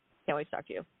time. Can't wait to talk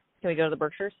to you. Can we go to the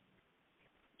Berkshires?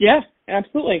 Yeah,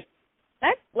 absolutely.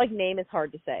 That like name is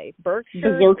hard to say.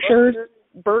 Berkshires.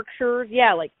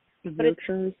 Yeah, like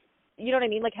Berkshires. You know what I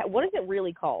mean? Like, what is it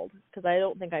really called? Because I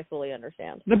don't think I fully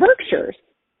understand. The Berkshires.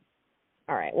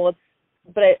 All right. Well,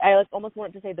 but I like almost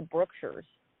wanted to say the Brookshires.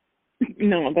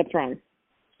 No, that's wrong.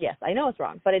 Yes, I know it's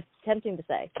wrong, but it's tempting to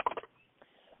say.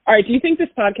 All right, do you think this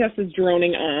podcast is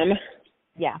droning on?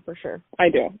 Yeah, for sure. I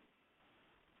do.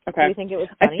 Okay. Do you think it was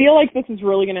funny? I feel like this is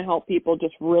really going to help people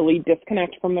just really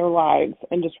disconnect from their lives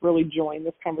and just really join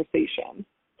this conversation.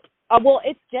 Well,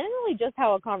 it's generally just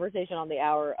how a conversation on the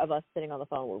hour of us sitting on the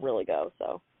phone will really go.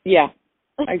 So. Yeah,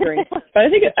 I agree. But I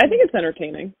think it's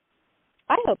entertaining.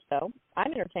 I hope so.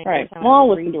 I'm entertained. All right. Well, I'll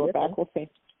listen to it back. We'll see.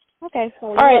 Okay. So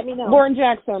all right, let me know. Lauren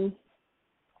Jackson,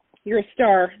 you're a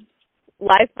star.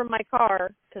 Live from my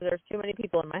car because there's too many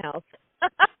people in my house.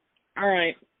 All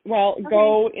right. Well,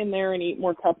 go in there and eat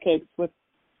more cupcakes with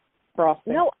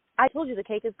frosting. No, I told you the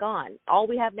cake is gone. All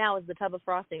we have now is the tub of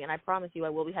frosting, and I promise you I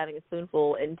will be having a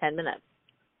spoonful in 10 minutes.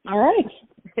 All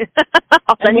right.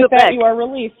 I'll send you a pic. You are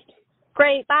released.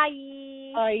 Great. Bye.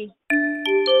 Bye.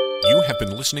 You have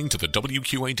been listening to the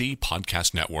WQAD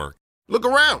Podcast Network. Look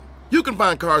around. You can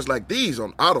find cars like these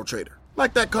on AutoTrader,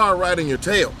 like that car riding your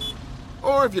tail.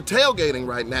 Or if you're tailgating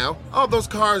right now, all those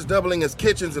cars doubling as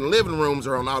kitchens and living rooms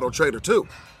are on AutoTrader too.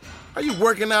 Are you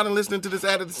working out and listening to this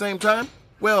ad at the same time?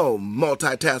 Well,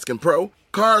 multitasking pro,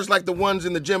 cars like the ones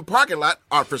in the gym parking lot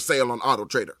are for sale on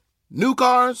AutoTrader. New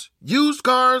cars, used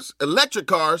cars, electric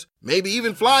cars, maybe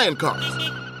even flying cars.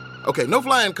 Okay, no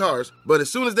flying cars, but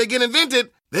as soon as they get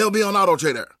invented, they'll be on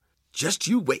AutoTrader. Just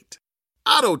you wait.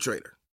 AutoTrader.